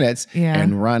 5 minutes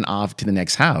and run off to the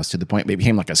next house, to the point where it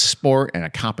became like a sport and a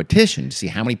competition to see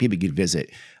how many people could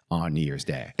visit on New Year's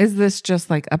Day. Is this just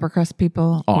like upper crust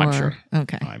people? Oh, I'm sure.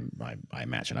 Okay. I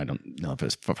imagine. I don't know if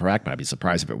it's correct, but I'd be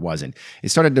surprised if it wasn't. It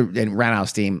started to ran out of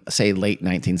steam, say late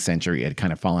 19th century. It had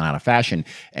kind of fallen out of fashion,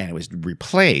 and it was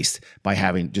replaced by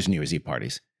having just New Year's Eve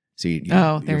parties. So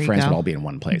your friends would all be in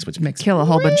one place, which makes kill a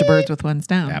whole bunch of birds with one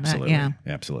stone. Absolutely.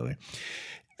 Absolutely.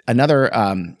 Another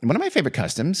one of my favorite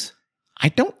customs, I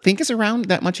don't think is around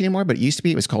that much anymore, but it used to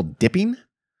be. It was called dipping.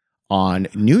 On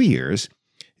New Year's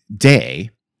Day,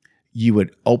 you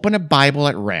would open a Bible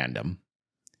at random,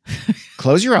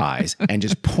 close your eyes, and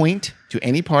just point to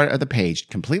any part of the page,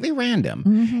 completely random.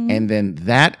 And then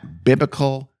that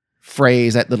biblical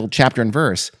phrase, that little chapter and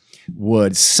verse,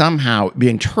 would somehow be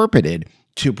interpreted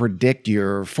to predict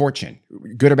your fortune,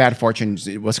 good or bad fortune,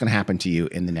 what's going to happen to you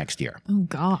in the next year. Oh,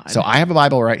 God. So I have a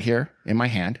Bible right here in my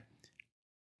hand.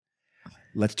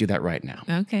 Let's do that right now.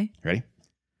 Okay. Ready?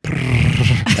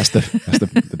 That's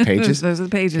the pages. Those are the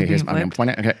pages. Okay, I'm going to point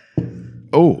it.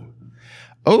 Okay.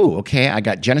 Okay. I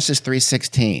got Genesis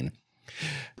 3:16.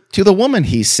 To the woman,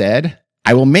 he said,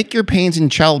 I will make your pains in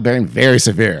childbearing very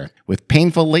severe. With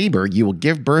painful labor, you will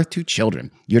give birth to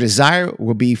children. Your desire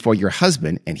will be for your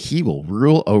husband, and he will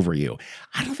rule over you.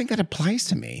 I don't think that applies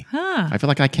to me. I feel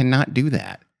like I cannot do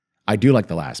that. I do like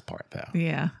the last part, though.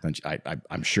 Yeah.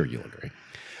 I'm sure you'll agree.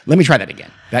 Let me try that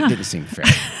again. That didn't seem fair.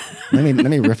 Let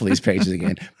me riffle these pages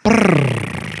again.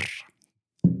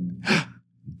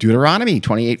 Deuteronomy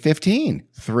 28:15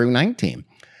 through 19.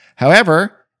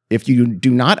 However, if you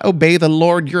do not obey the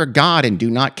Lord your God and do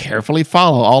not carefully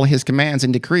follow all his commands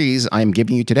and decrees I am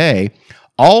giving you today,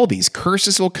 all these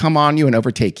curses will come on you and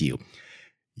overtake you.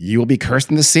 You will be cursed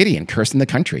in the city and cursed in the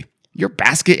country. Your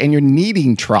basket and your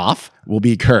kneading trough will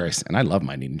be cursed. And I love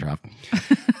my kneading trough.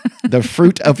 The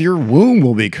fruit of your womb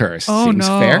will be cursed. Seems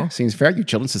fair. Seems fair. Your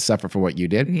children should suffer for what you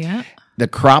did. Yeah. The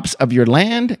crops of your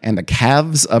land and the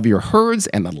calves of your herds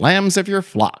and the lambs of your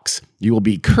flocks. You will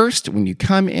be cursed when you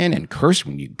come in and cursed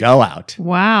when you go out.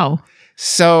 Wow.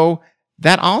 So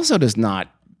that also does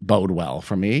not bode well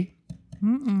for me.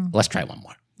 Let's try one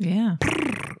more. Yeah.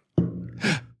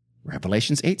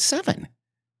 Revelations 8:7.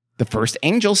 The first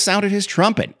angel sounded his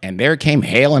trumpet, and there came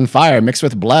hail and fire mixed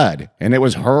with blood, and it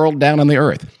was hurled down on the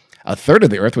earth. A third of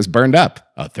the earth was burned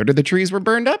up. A third of the trees were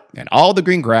burned up, and all the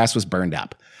green grass was burned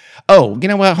up. Oh, you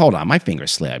know what? Hold on. My finger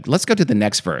slipped. Let's go to the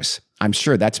next verse. I'm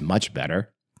sure that's much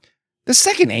better. The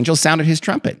second angel sounded his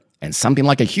trumpet, and something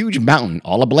like a huge mountain,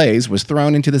 all ablaze, was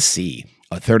thrown into the sea.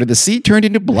 A third of the sea turned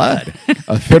into blood.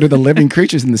 A third of the living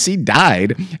creatures in the sea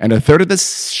died, and a third of the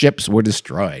ships were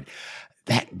destroyed.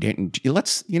 That didn't.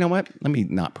 You know what? Let me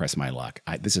not press my luck.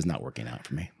 This is not working out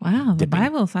for me. Wow, the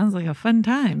Bible sounds like a fun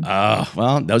time. Oh,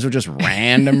 well, those are just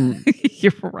random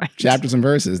You're right. chapters and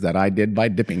verses that I did by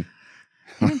dipping.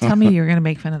 Don't tell me you're going to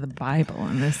make fun of the Bible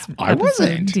in this I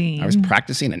wasn't. Dean. I was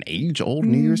practicing an age-old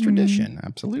New Year's tradition.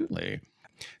 Absolutely.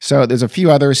 So there's a few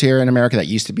others here in America that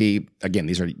used to be, again,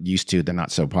 these are used to, they're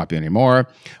not so popular anymore.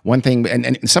 One thing,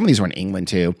 and some of these were in England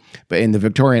too, but in the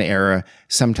Victorian era,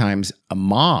 sometimes a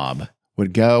mob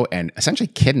would go and essentially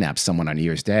kidnap someone on New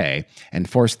Year's Day and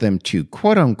force them to,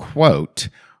 quote unquote,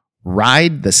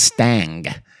 ride the stang.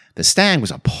 The stang was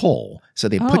a pole. So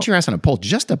they put your ass on a pole,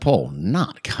 just a pole,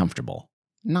 not comfortable.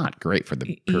 Not great for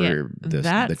the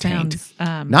the taint. Sounds,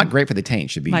 not great for the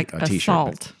taint should be like a t-shirt.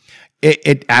 assault.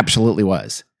 It absolutely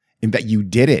was. in that you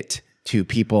did it to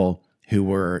people who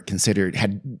were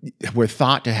were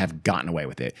thought to have gotten away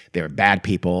with it. They were bad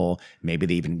people. Maybe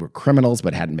they even were criminals,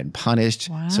 but hadn't been punished.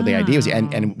 Wow. So the idea was,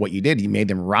 and what you did, you made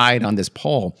them ride on this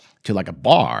pole to like a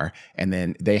bar, and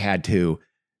then they had to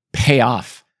pay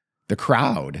off the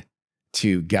crowd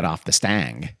to get off the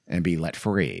stang and be let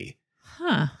free.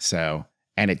 Huh. So,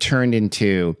 and it turned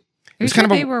into, it was Sure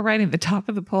kind of they were riding the top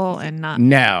of the pole and not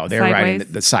no, they were riding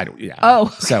sideways? the side. Yeah. Oh,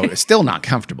 okay. So it's still not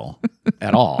comfortable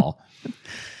at all.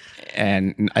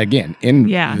 And again, very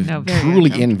truly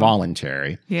uncomfortable.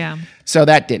 involuntary. Yeah. So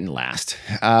that didn't last.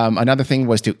 Another thing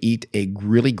was to eat a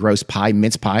really gross pie.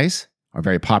 Mince pies are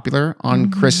very popular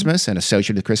on Christmas and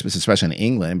associated with Christmas, especially in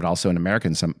England, but also in America.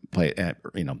 In some place,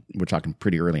 we're talking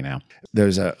pretty early now.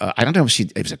 There's I don't know if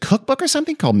it was a cookbook or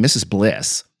something called Mrs.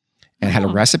 Bliss, and it had a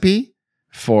recipe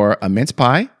for a mince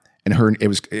pie, and it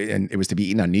was to be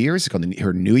eaten on New Year's. It's called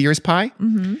her New Year's pie,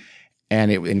 and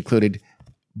it included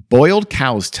boiled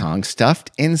cow's tongue stuffed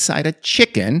inside a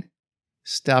chicken,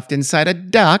 stuffed inside a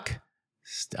duck,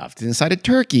 stuffed inside a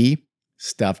turkey,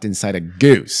 stuffed inside a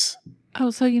goose. Oh,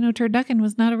 so turducken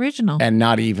was not original. And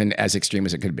not even as extreme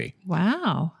as it could be.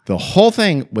 Wow. The whole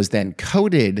thing was then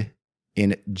coated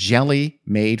in jelly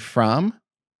made from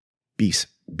beef's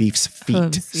feet.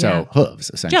 Hooves, So yeah. hooves,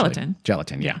 essentially.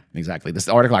 Gelatin. Yeah, exactly. This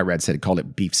article I read said it called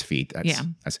it beef's feet.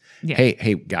 That's, Yeah.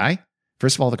 Hey, guy.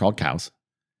 First of all, they're called cows.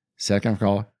 Second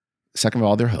of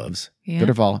all, they're hooves. Yeah. Third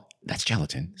of all, that's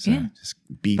gelatin. So Yeah. just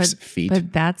beef's feet.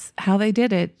 But that's how they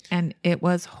did it, and it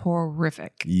was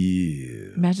horrific.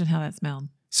 Yeah. Imagine how that smelled.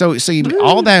 So you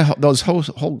all those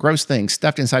whole gross things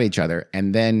stuffed inside each other,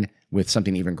 and then with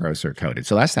something even grosser coated.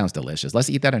 So that sounds delicious.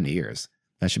 Let's eat that on New Year's.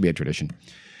 That should be a tradition.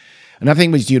 Another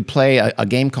thing was you'd play a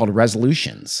game called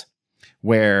Resolutions,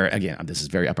 where again this is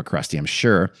very upper crusty, I'm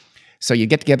sure. So you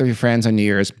get together with your friends on New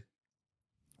Year's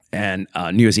and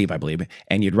New Year's Eve, I believe,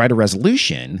 and you'd write a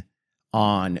resolution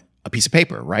on a piece of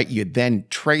paper, right? You'd then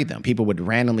trade them. People would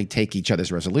randomly take each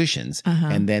other's resolutions,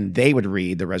 and then they would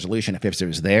read the resolution if it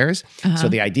was theirs. So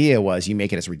the idea was you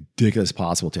make it as ridiculous as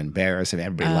possible to embarrass, and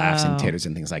everybody laughs and titters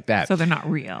and things like that. So they're not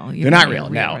real. They're not real,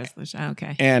 no. Resolution.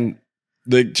 Okay. And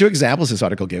the two examples this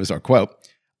article gives are, quote,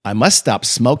 "I must stop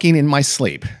smoking in my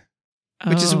sleep,"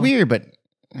 which is weird, but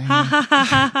Ha ha ha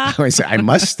ha I ha. always say, "I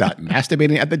must stop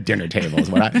masturbating at the dinner table." Is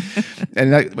what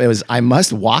it was, "I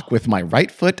must walk with my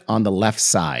right foot on the left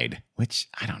side," which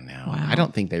I don't know. Wow. I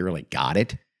don't think they really got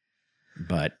it,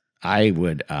 but I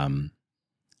would.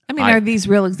 I mean, are these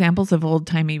real examples of old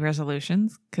timey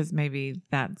resolutions? Because maybe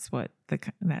that's what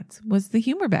was the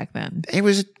humor back then. They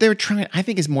were trying. I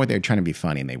think it's more they were trying to be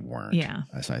funny and they weren't. Yeah.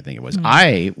 That's what I think it was.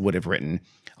 I would have written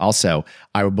also,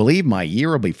 "I will believe my year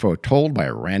will be foretold by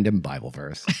a random Bible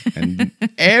verse," and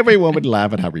everyone would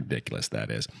laugh at how ridiculous that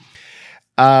is.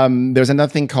 There's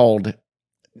another thing called,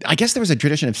 I guess there was a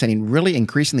tradition of sending really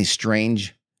increasingly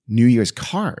strange New Year's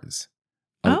cards.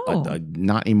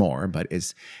 Not anymore, but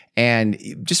and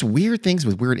just weird things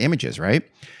with weird images, right?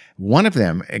 One of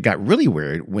them, it got really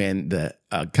weird when the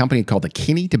company called the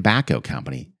Kinney Tobacco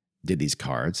Company did these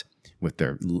cards with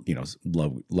their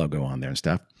logo on there and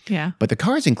stuff. Yeah. But the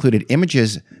cards included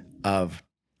images of,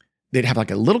 they'd have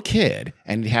like a little kid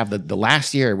and have the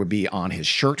last year would be on his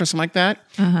shirt or something like that.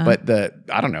 But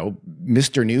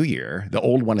Mr. New Year, the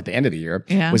old one at the end of the year,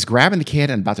 was grabbing the kid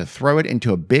and about to throw it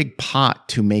into a big pot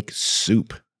to make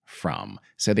soup from.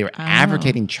 So they were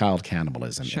advocating child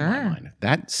cannibalism in my mind.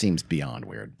 That seems beyond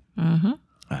weird. I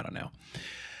don't know.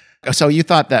 So you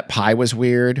thought that pie was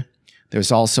weird.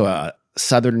 There's also a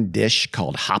Southern dish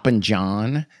called Hoppin'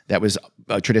 John that was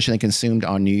traditionally consumed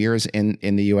on New Year's in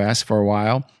the U.S. for a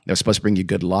while. They were supposed to bring you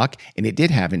good luck, and it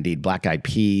did have indeed black-eyed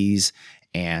peas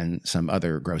and some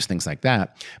other gross things like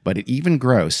that. But even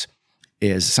gross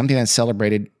is something that's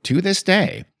celebrated to this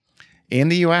day in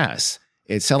the U.S.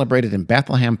 It's celebrated in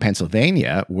Bethlehem,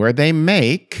 Pennsylvania, where they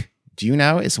make, do you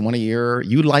know, it's one of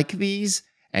you like these,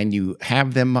 and you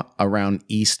have them around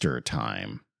Easter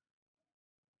time.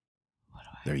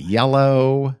 They're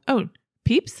yellow. Oh,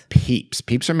 Peeps? Peeps.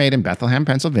 Peeps are made in Bethlehem,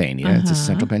 Pennsylvania. It's in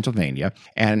central Pennsylvania.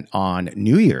 And on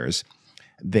New Year's,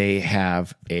 they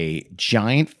have a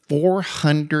giant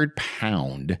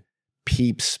 400-pound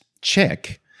Peeps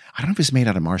chick. I don't know if it's made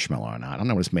out of marshmallow or not. I don't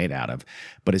know what it's made out of.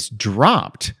 But it's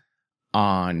dropped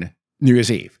on New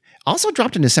Year's Eve. Also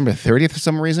dropped on December 30th for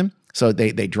some reason. So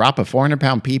they drop a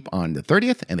 400-pound peep on the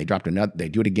 30th, and they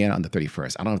do it again on the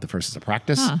 31st. I don't know if the first is a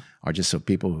practice or just so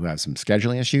people who have some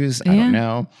scheduling issues. I don't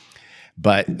know.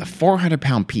 But the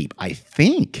 400-pound peep, I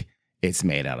think it's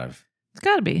made out of It's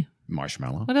got to be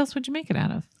marshmallow. What else would you make it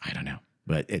out of? I don't know,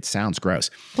 but it sounds gross.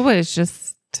 Well, what, it's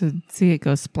just To see it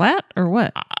go splat or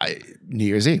what? New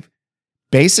Year's Eve.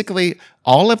 Basically,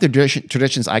 all of the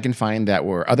traditions I can find that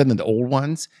were, other than the old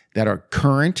ones, that are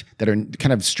current, that are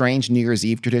kind of strange New Year's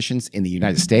Eve traditions in the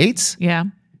United States, Yeah.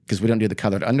 because we don't do the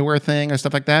colored underwear thing or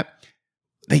stuff like that,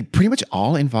 they pretty much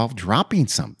all involve dropping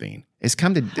something. It's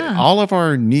come to, all of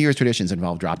our New Year's traditions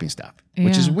involve dropping stuff,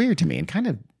 which is Yeah. weird to me and kind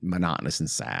of monotonous and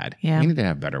sad. Yeah. We need to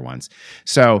have better ones.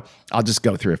 So I'll just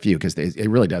go through a few because it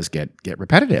really does get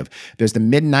repetitive. There's the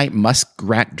Midnight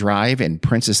Muskrat Drive in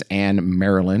Princess Anne,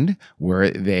 Maryland, where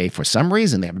they, for some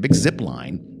reason, they have a big zip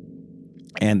line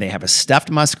and they have a stuffed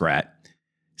muskrat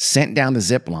sent down the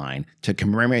zip line to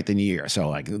commemorate the new year. So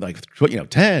like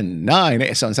 10, 9.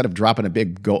 8. So instead of dropping a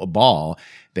big ball,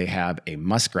 they have a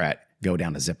muskrat go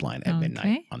down the zip line at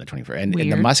midnight on the 21st. And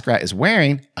the muskrat is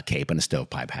wearing a cape and a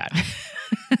stovepipe hat.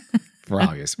 For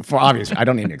obvious, I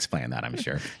don't need to explain that, I'm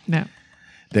sure. No.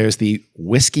 There's the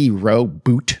Whiskey Row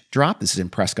Boot Drop. This is in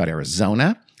Prescott,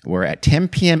 Arizona, where at 10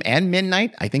 p.m. and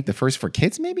midnight, I think the first for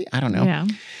kids maybe, I don't know. Yeah.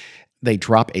 They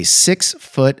drop a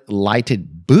 6-foot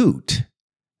lighted boot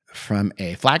from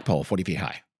a flagpole 40 feet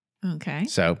high. Okay.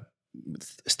 So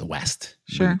it's the West.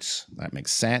 Sure. Boots. That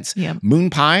makes sense. Yeah. Moon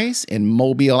pies in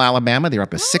Mobile, Alabama. They're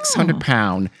up a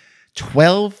 600-pound,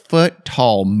 12-foot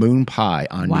tall moon pie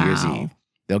on New Year's Eve.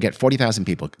 They'll get 40,000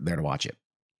 people there to watch it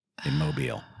in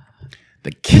Mobile.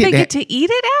 Do they get to eat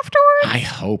it afterwards? I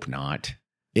hope not.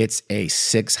 It's a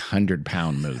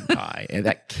 600-pound moon pie. And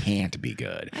that can't be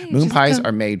good. Moon pies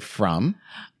are made from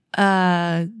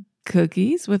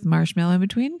cookies with marshmallow in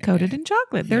between, coated in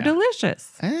chocolate. They're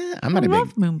delicious. I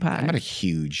love moon pie. I'm not a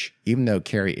huge, even though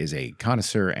Carrie is a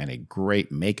connoisseur and a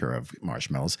great maker of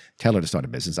marshmallows. Tell her to start a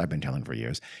business. I've been telling her for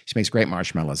years. She makes great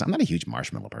marshmallows. I'm not a huge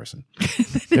marshmallow person.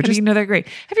 You know they're great.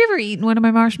 Have you ever eaten one of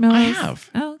my marshmallows? I have.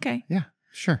 Oh, okay. Yeah,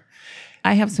 sure.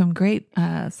 I have some great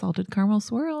salted caramel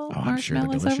swirl I'm sure they're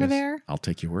marshmallows delicious. over there. I'll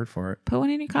take your word for it. Put one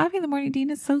in your coffee in the morning,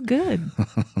 Dean. It's so good.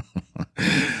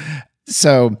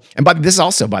 So, and but this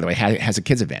also, by the way, has a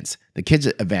kids events. The kids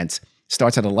event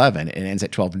starts at 11 and ends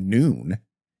at 12 noon.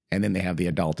 And then they have the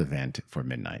adult event for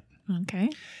midnight. Okay.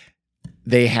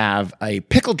 They have a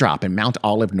pickle drop in Mount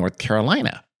Olive, North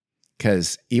Carolina.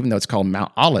 Because even though it's called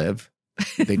Mount Olive,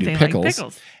 they do pickles. Like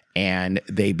pickles. And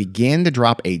they begin to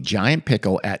drop a giant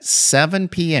pickle at 7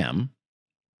 p.m.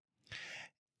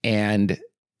 And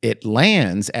it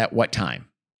lands at what time?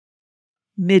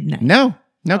 Midnight. No,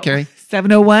 Carrie.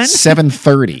 7:01?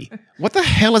 7:30. What the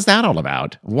hell is that all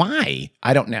about? Why?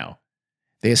 I don't know.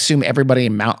 They assume everybody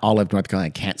in Mount Olive, North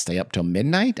Carolina can't stay up till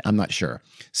midnight? I'm not sure.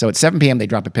 So at 7 p.m., they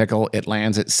drop a pickle. It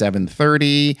lands at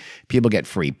 7:30. People get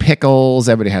free pickles.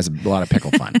 Everybody has a lot of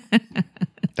pickle fun.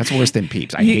 That's worse than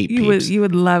Peeps. I hate Peeps. You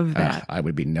would love that. I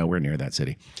would be nowhere near that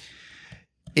city.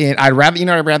 And I'd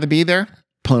rather be there?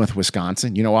 Plymouth,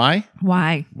 Wisconsin. You know why?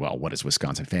 Why? Well, what is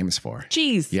Wisconsin famous for?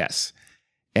 Cheese. Yes.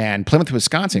 And Plymouth,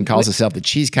 Wisconsin calls itself the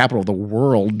cheese capital of the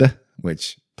world,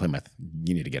 which Plymouth,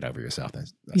 you need to get over yourself.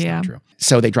 That's not true.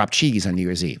 So they drop cheese on New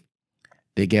Year's Eve.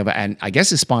 They give, and I guess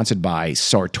it's sponsored by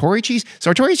Sartori Cheese.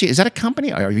 Sartori Cheese, is that a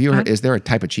company? Or is there a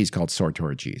type of cheese called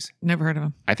Sartori Cheese? Never heard of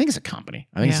them. I think it's a company.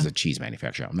 I think this is a cheese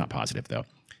manufacturer. I'm not positive, though.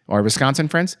 Our Wisconsin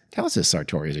friends, tell us if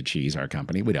Sartori is a cheese or a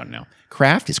company. We don't know.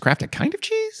 Kraft, is Kraft a kind of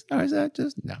cheese? Or is that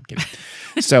just, no, I'm kidding.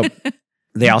 So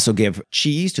they also give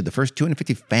cheese to the first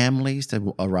 250 families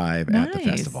to arrive at the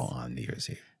festival on New Year's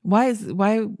Eve.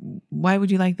 Why would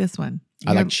you like this one?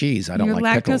 I like cheese. I don't like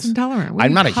lactose pickles. Intolerant.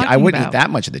 I wouldn't eat that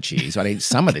much of the cheese. I'd eat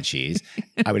some of the cheese.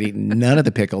 I would eat none of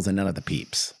the pickles and none of the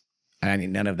Peeps. I'd eat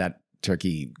none of that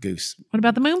turkey goose. What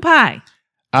about the moon pie?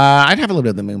 I'd have a little bit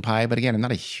of the moon pie, but again, I'm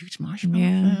not a huge marshmallow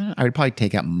fan. I would probably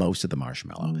take out most of the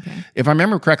marshmallow. Okay. If I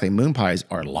remember correctly, moon pies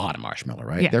are a lot of marshmallow,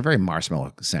 right? Yeah. They're very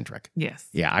marshmallow-centric. Yes.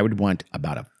 Yeah, I would want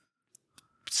about a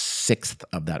sixth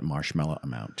of that marshmallow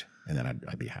amount, and then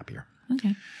I'd be happier.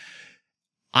 Okay.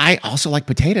 I also like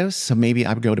potatoes, so maybe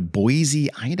I would go to Boise,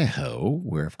 Idaho,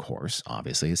 where, of course,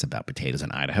 obviously it's about potatoes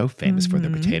in Idaho, famous for their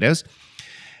potatoes.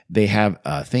 They have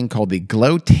a thing called the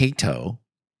Glow-tato,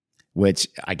 which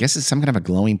I guess is some kind of a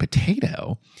glowing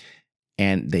potato.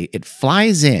 And it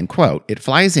flies in, quote, it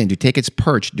flies in to take its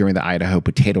perch during the Idaho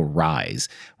potato rise,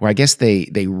 where I guess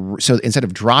so instead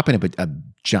of dropping a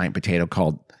giant potato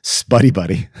called Spuddy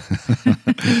Buddy,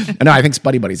 no, I think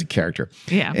Spuddy Buddy's a character.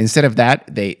 Yeah. Instead of that,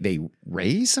 they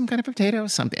raise some kind of potato,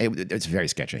 something. It's very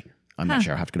sketchy. I'm not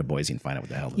sure. I'll have to go to Boise and find out what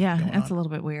the hell is going on. Yeah, that's a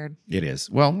little bit weird. It is.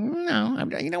 Well, no,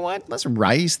 you know what? Let's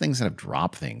rise things instead of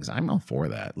drop things. I'm all for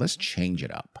that. Let's change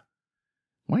it up.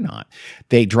 Why not?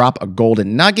 They drop a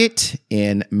golden nugget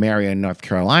in Marion, North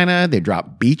Carolina. They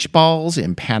drop beach balls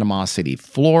in Panama City,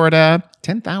 Florida.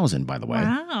 10,000, by the way.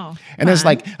 Wow. And there's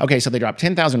like, okay, so they drop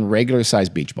 10,000 regular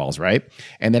sized beach balls, right?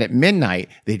 And then at midnight,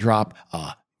 they drop,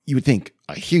 you would think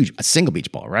a single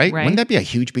beach ball, right? Wouldn't that be a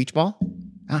huge beach ball?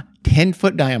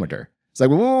 10-foot diameter. It's like,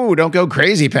 whoa, don't go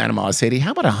crazy, Panama City.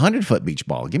 How about a 100-foot beach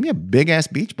ball? Give me a big ass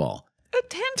beach ball. A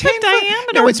 10-foot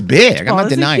diameter. No, it's big. I'm not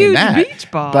denying that.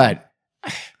 Beach ball. But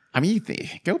I mean,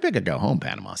 go big or go home,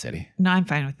 Panama City. No, I'm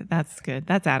fine with it. That's good.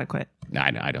 That's adequate. No,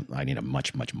 I don't. I need a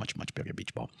much, much, much, much bigger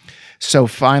beach ball. So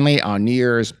finally, on New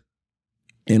Year's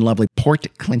in lovely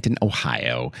Port Clinton,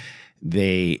 Ohio,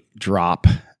 they drop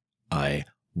a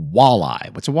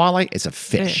walleye. What's a walleye? It's a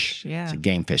fish. Yeah. It's a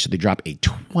game fish. So they drop a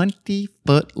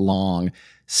 20-foot long,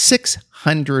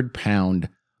 600-pound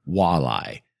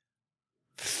walleye.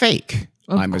 Fake.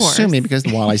 I'm assuming because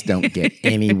the walleyes don't get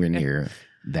anywhere near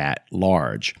that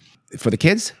large. For the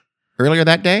kids, earlier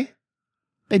that day,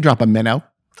 they drop a minnow.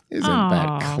 Isn't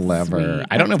that clever? Sweet.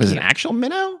 I don't know if it's an actual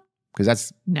minnow because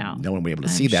that's no one will be able to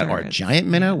see that, or a giant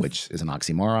minnow, which is an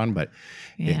oxymoron, but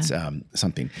it's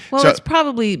something. Well, it's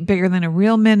probably bigger than a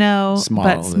real minnow,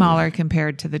 but smaller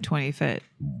compared to the 20-foot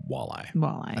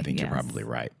walleye. I think you're probably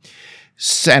right.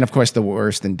 So, and of course, the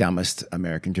worst and dumbest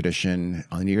American tradition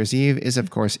on New Year's Eve is, of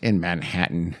course, in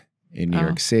Manhattan, in New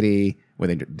York City, where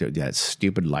they do that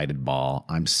stupid lighted ball.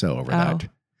 I'm so over that.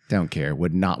 Don't care.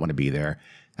 Would not want to be there.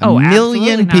 A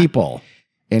million people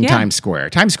in Times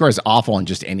Square. Times Square is awful on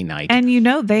just any night. And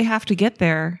they have to get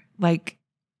there like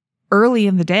early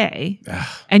in the day,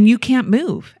 and you can't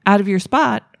move out of your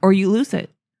spot or you lose it.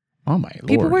 Oh my Lord.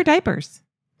 People wear diapers.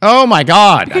 Oh my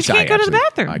God. Because you can't go to the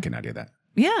bathroom. I cannot do that.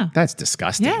 Yeah. That's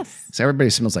disgusting. Yes. So everybody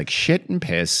smells like shit and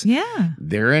piss. Yeah.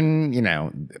 They're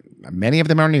in, many of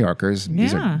them are New Yorkers.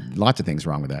 These are lots of things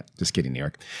wrong with that. Just kidding, New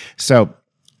York. So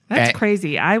that's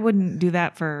crazy. I wouldn't do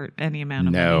that for any amount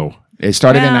of money. It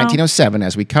started in 1907,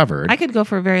 as we covered. I could go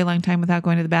for a very long time without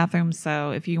going to the bathroom.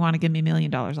 So if you want to give me $1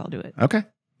 million, I'll do it. Okay.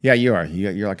 Yeah, you are.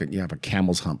 You're like you have a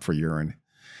camel's hump for urine.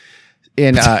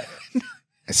 In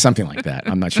something like that.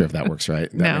 I'm not sure if that works right.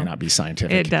 That may not be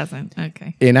scientific. It doesn't.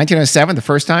 Okay. In 1907, the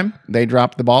first time they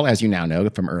dropped the ball, as you now know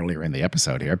from earlier in the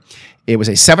episode here, it was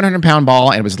a 700-pound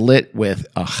ball and it was lit with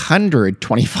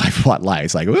 125-watt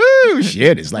lights. Like, woo,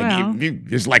 shit. It's like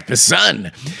it's like the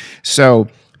sun. So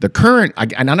the current,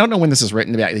 and I don't know when this is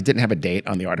written. They didn't have a date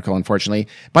on the article, unfortunately.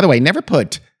 By the way, never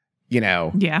put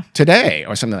today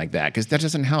or something like that, because that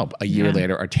doesn't help a year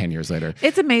later or 10 years later.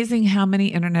 It's amazing how many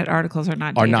internet articles are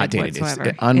not dated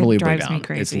whatsoever. It's unbelievably drives me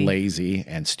crazy. It's lazy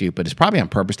and stupid. It's probably on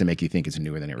purpose to make you think it's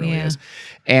newer than it really is.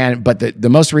 But the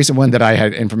most recent one that I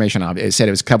had information on, it said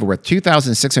it was covered with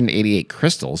 2,688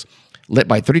 crystals lit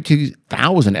by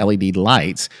 32,000 LED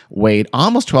lights, weighed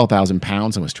almost 12,000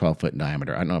 pounds, and was 12 foot in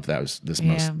diameter. I don't know if that was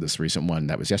this recent one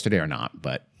that was yesterday or not,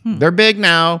 but they're big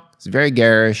now. It's very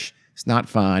garish. It's not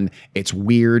fun. It's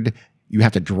weird. You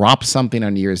have to drop something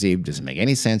on New Year's Eve. Doesn't make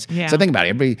any sense. Yeah. So think about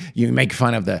it. You make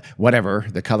fun of the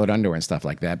colored underwear and stuff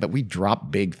like that, but we drop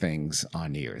big things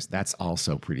on New Year's. That's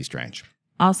also pretty strange.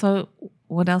 Also,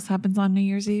 what else happens on New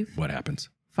Year's Eve? What happens?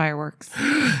 Fireworks.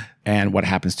 And what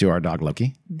happens to our dog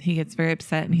Loki? He gets very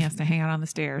upset and he has to hang out on the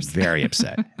stairs. Very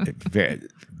upset.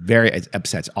 It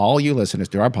upsets all you listeners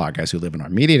to our podcast who live in our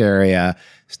immediate area.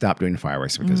 Stop doing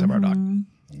fireworks because of our dog.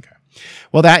 Okay.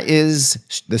 Well, that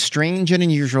is the strange and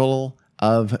unusual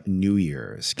of New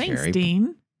Year's. Thanks, Carrie.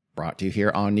 Dean. Brought to you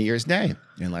here on New Year's Day,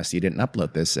 unless you didn't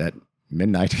upload this at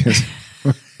midnight.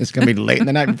 It's going to be late in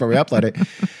the night before we upload it.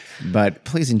 But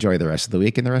please enjoy the rest of the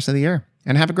week and the rest of the year.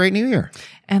 And have a great New Year.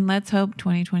 And let's hope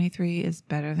 2023 is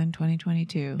better than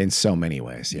 2022. In so many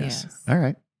ways, yes. All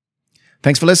right.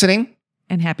 Thanks for listening.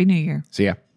 And Happy New Year. See ya.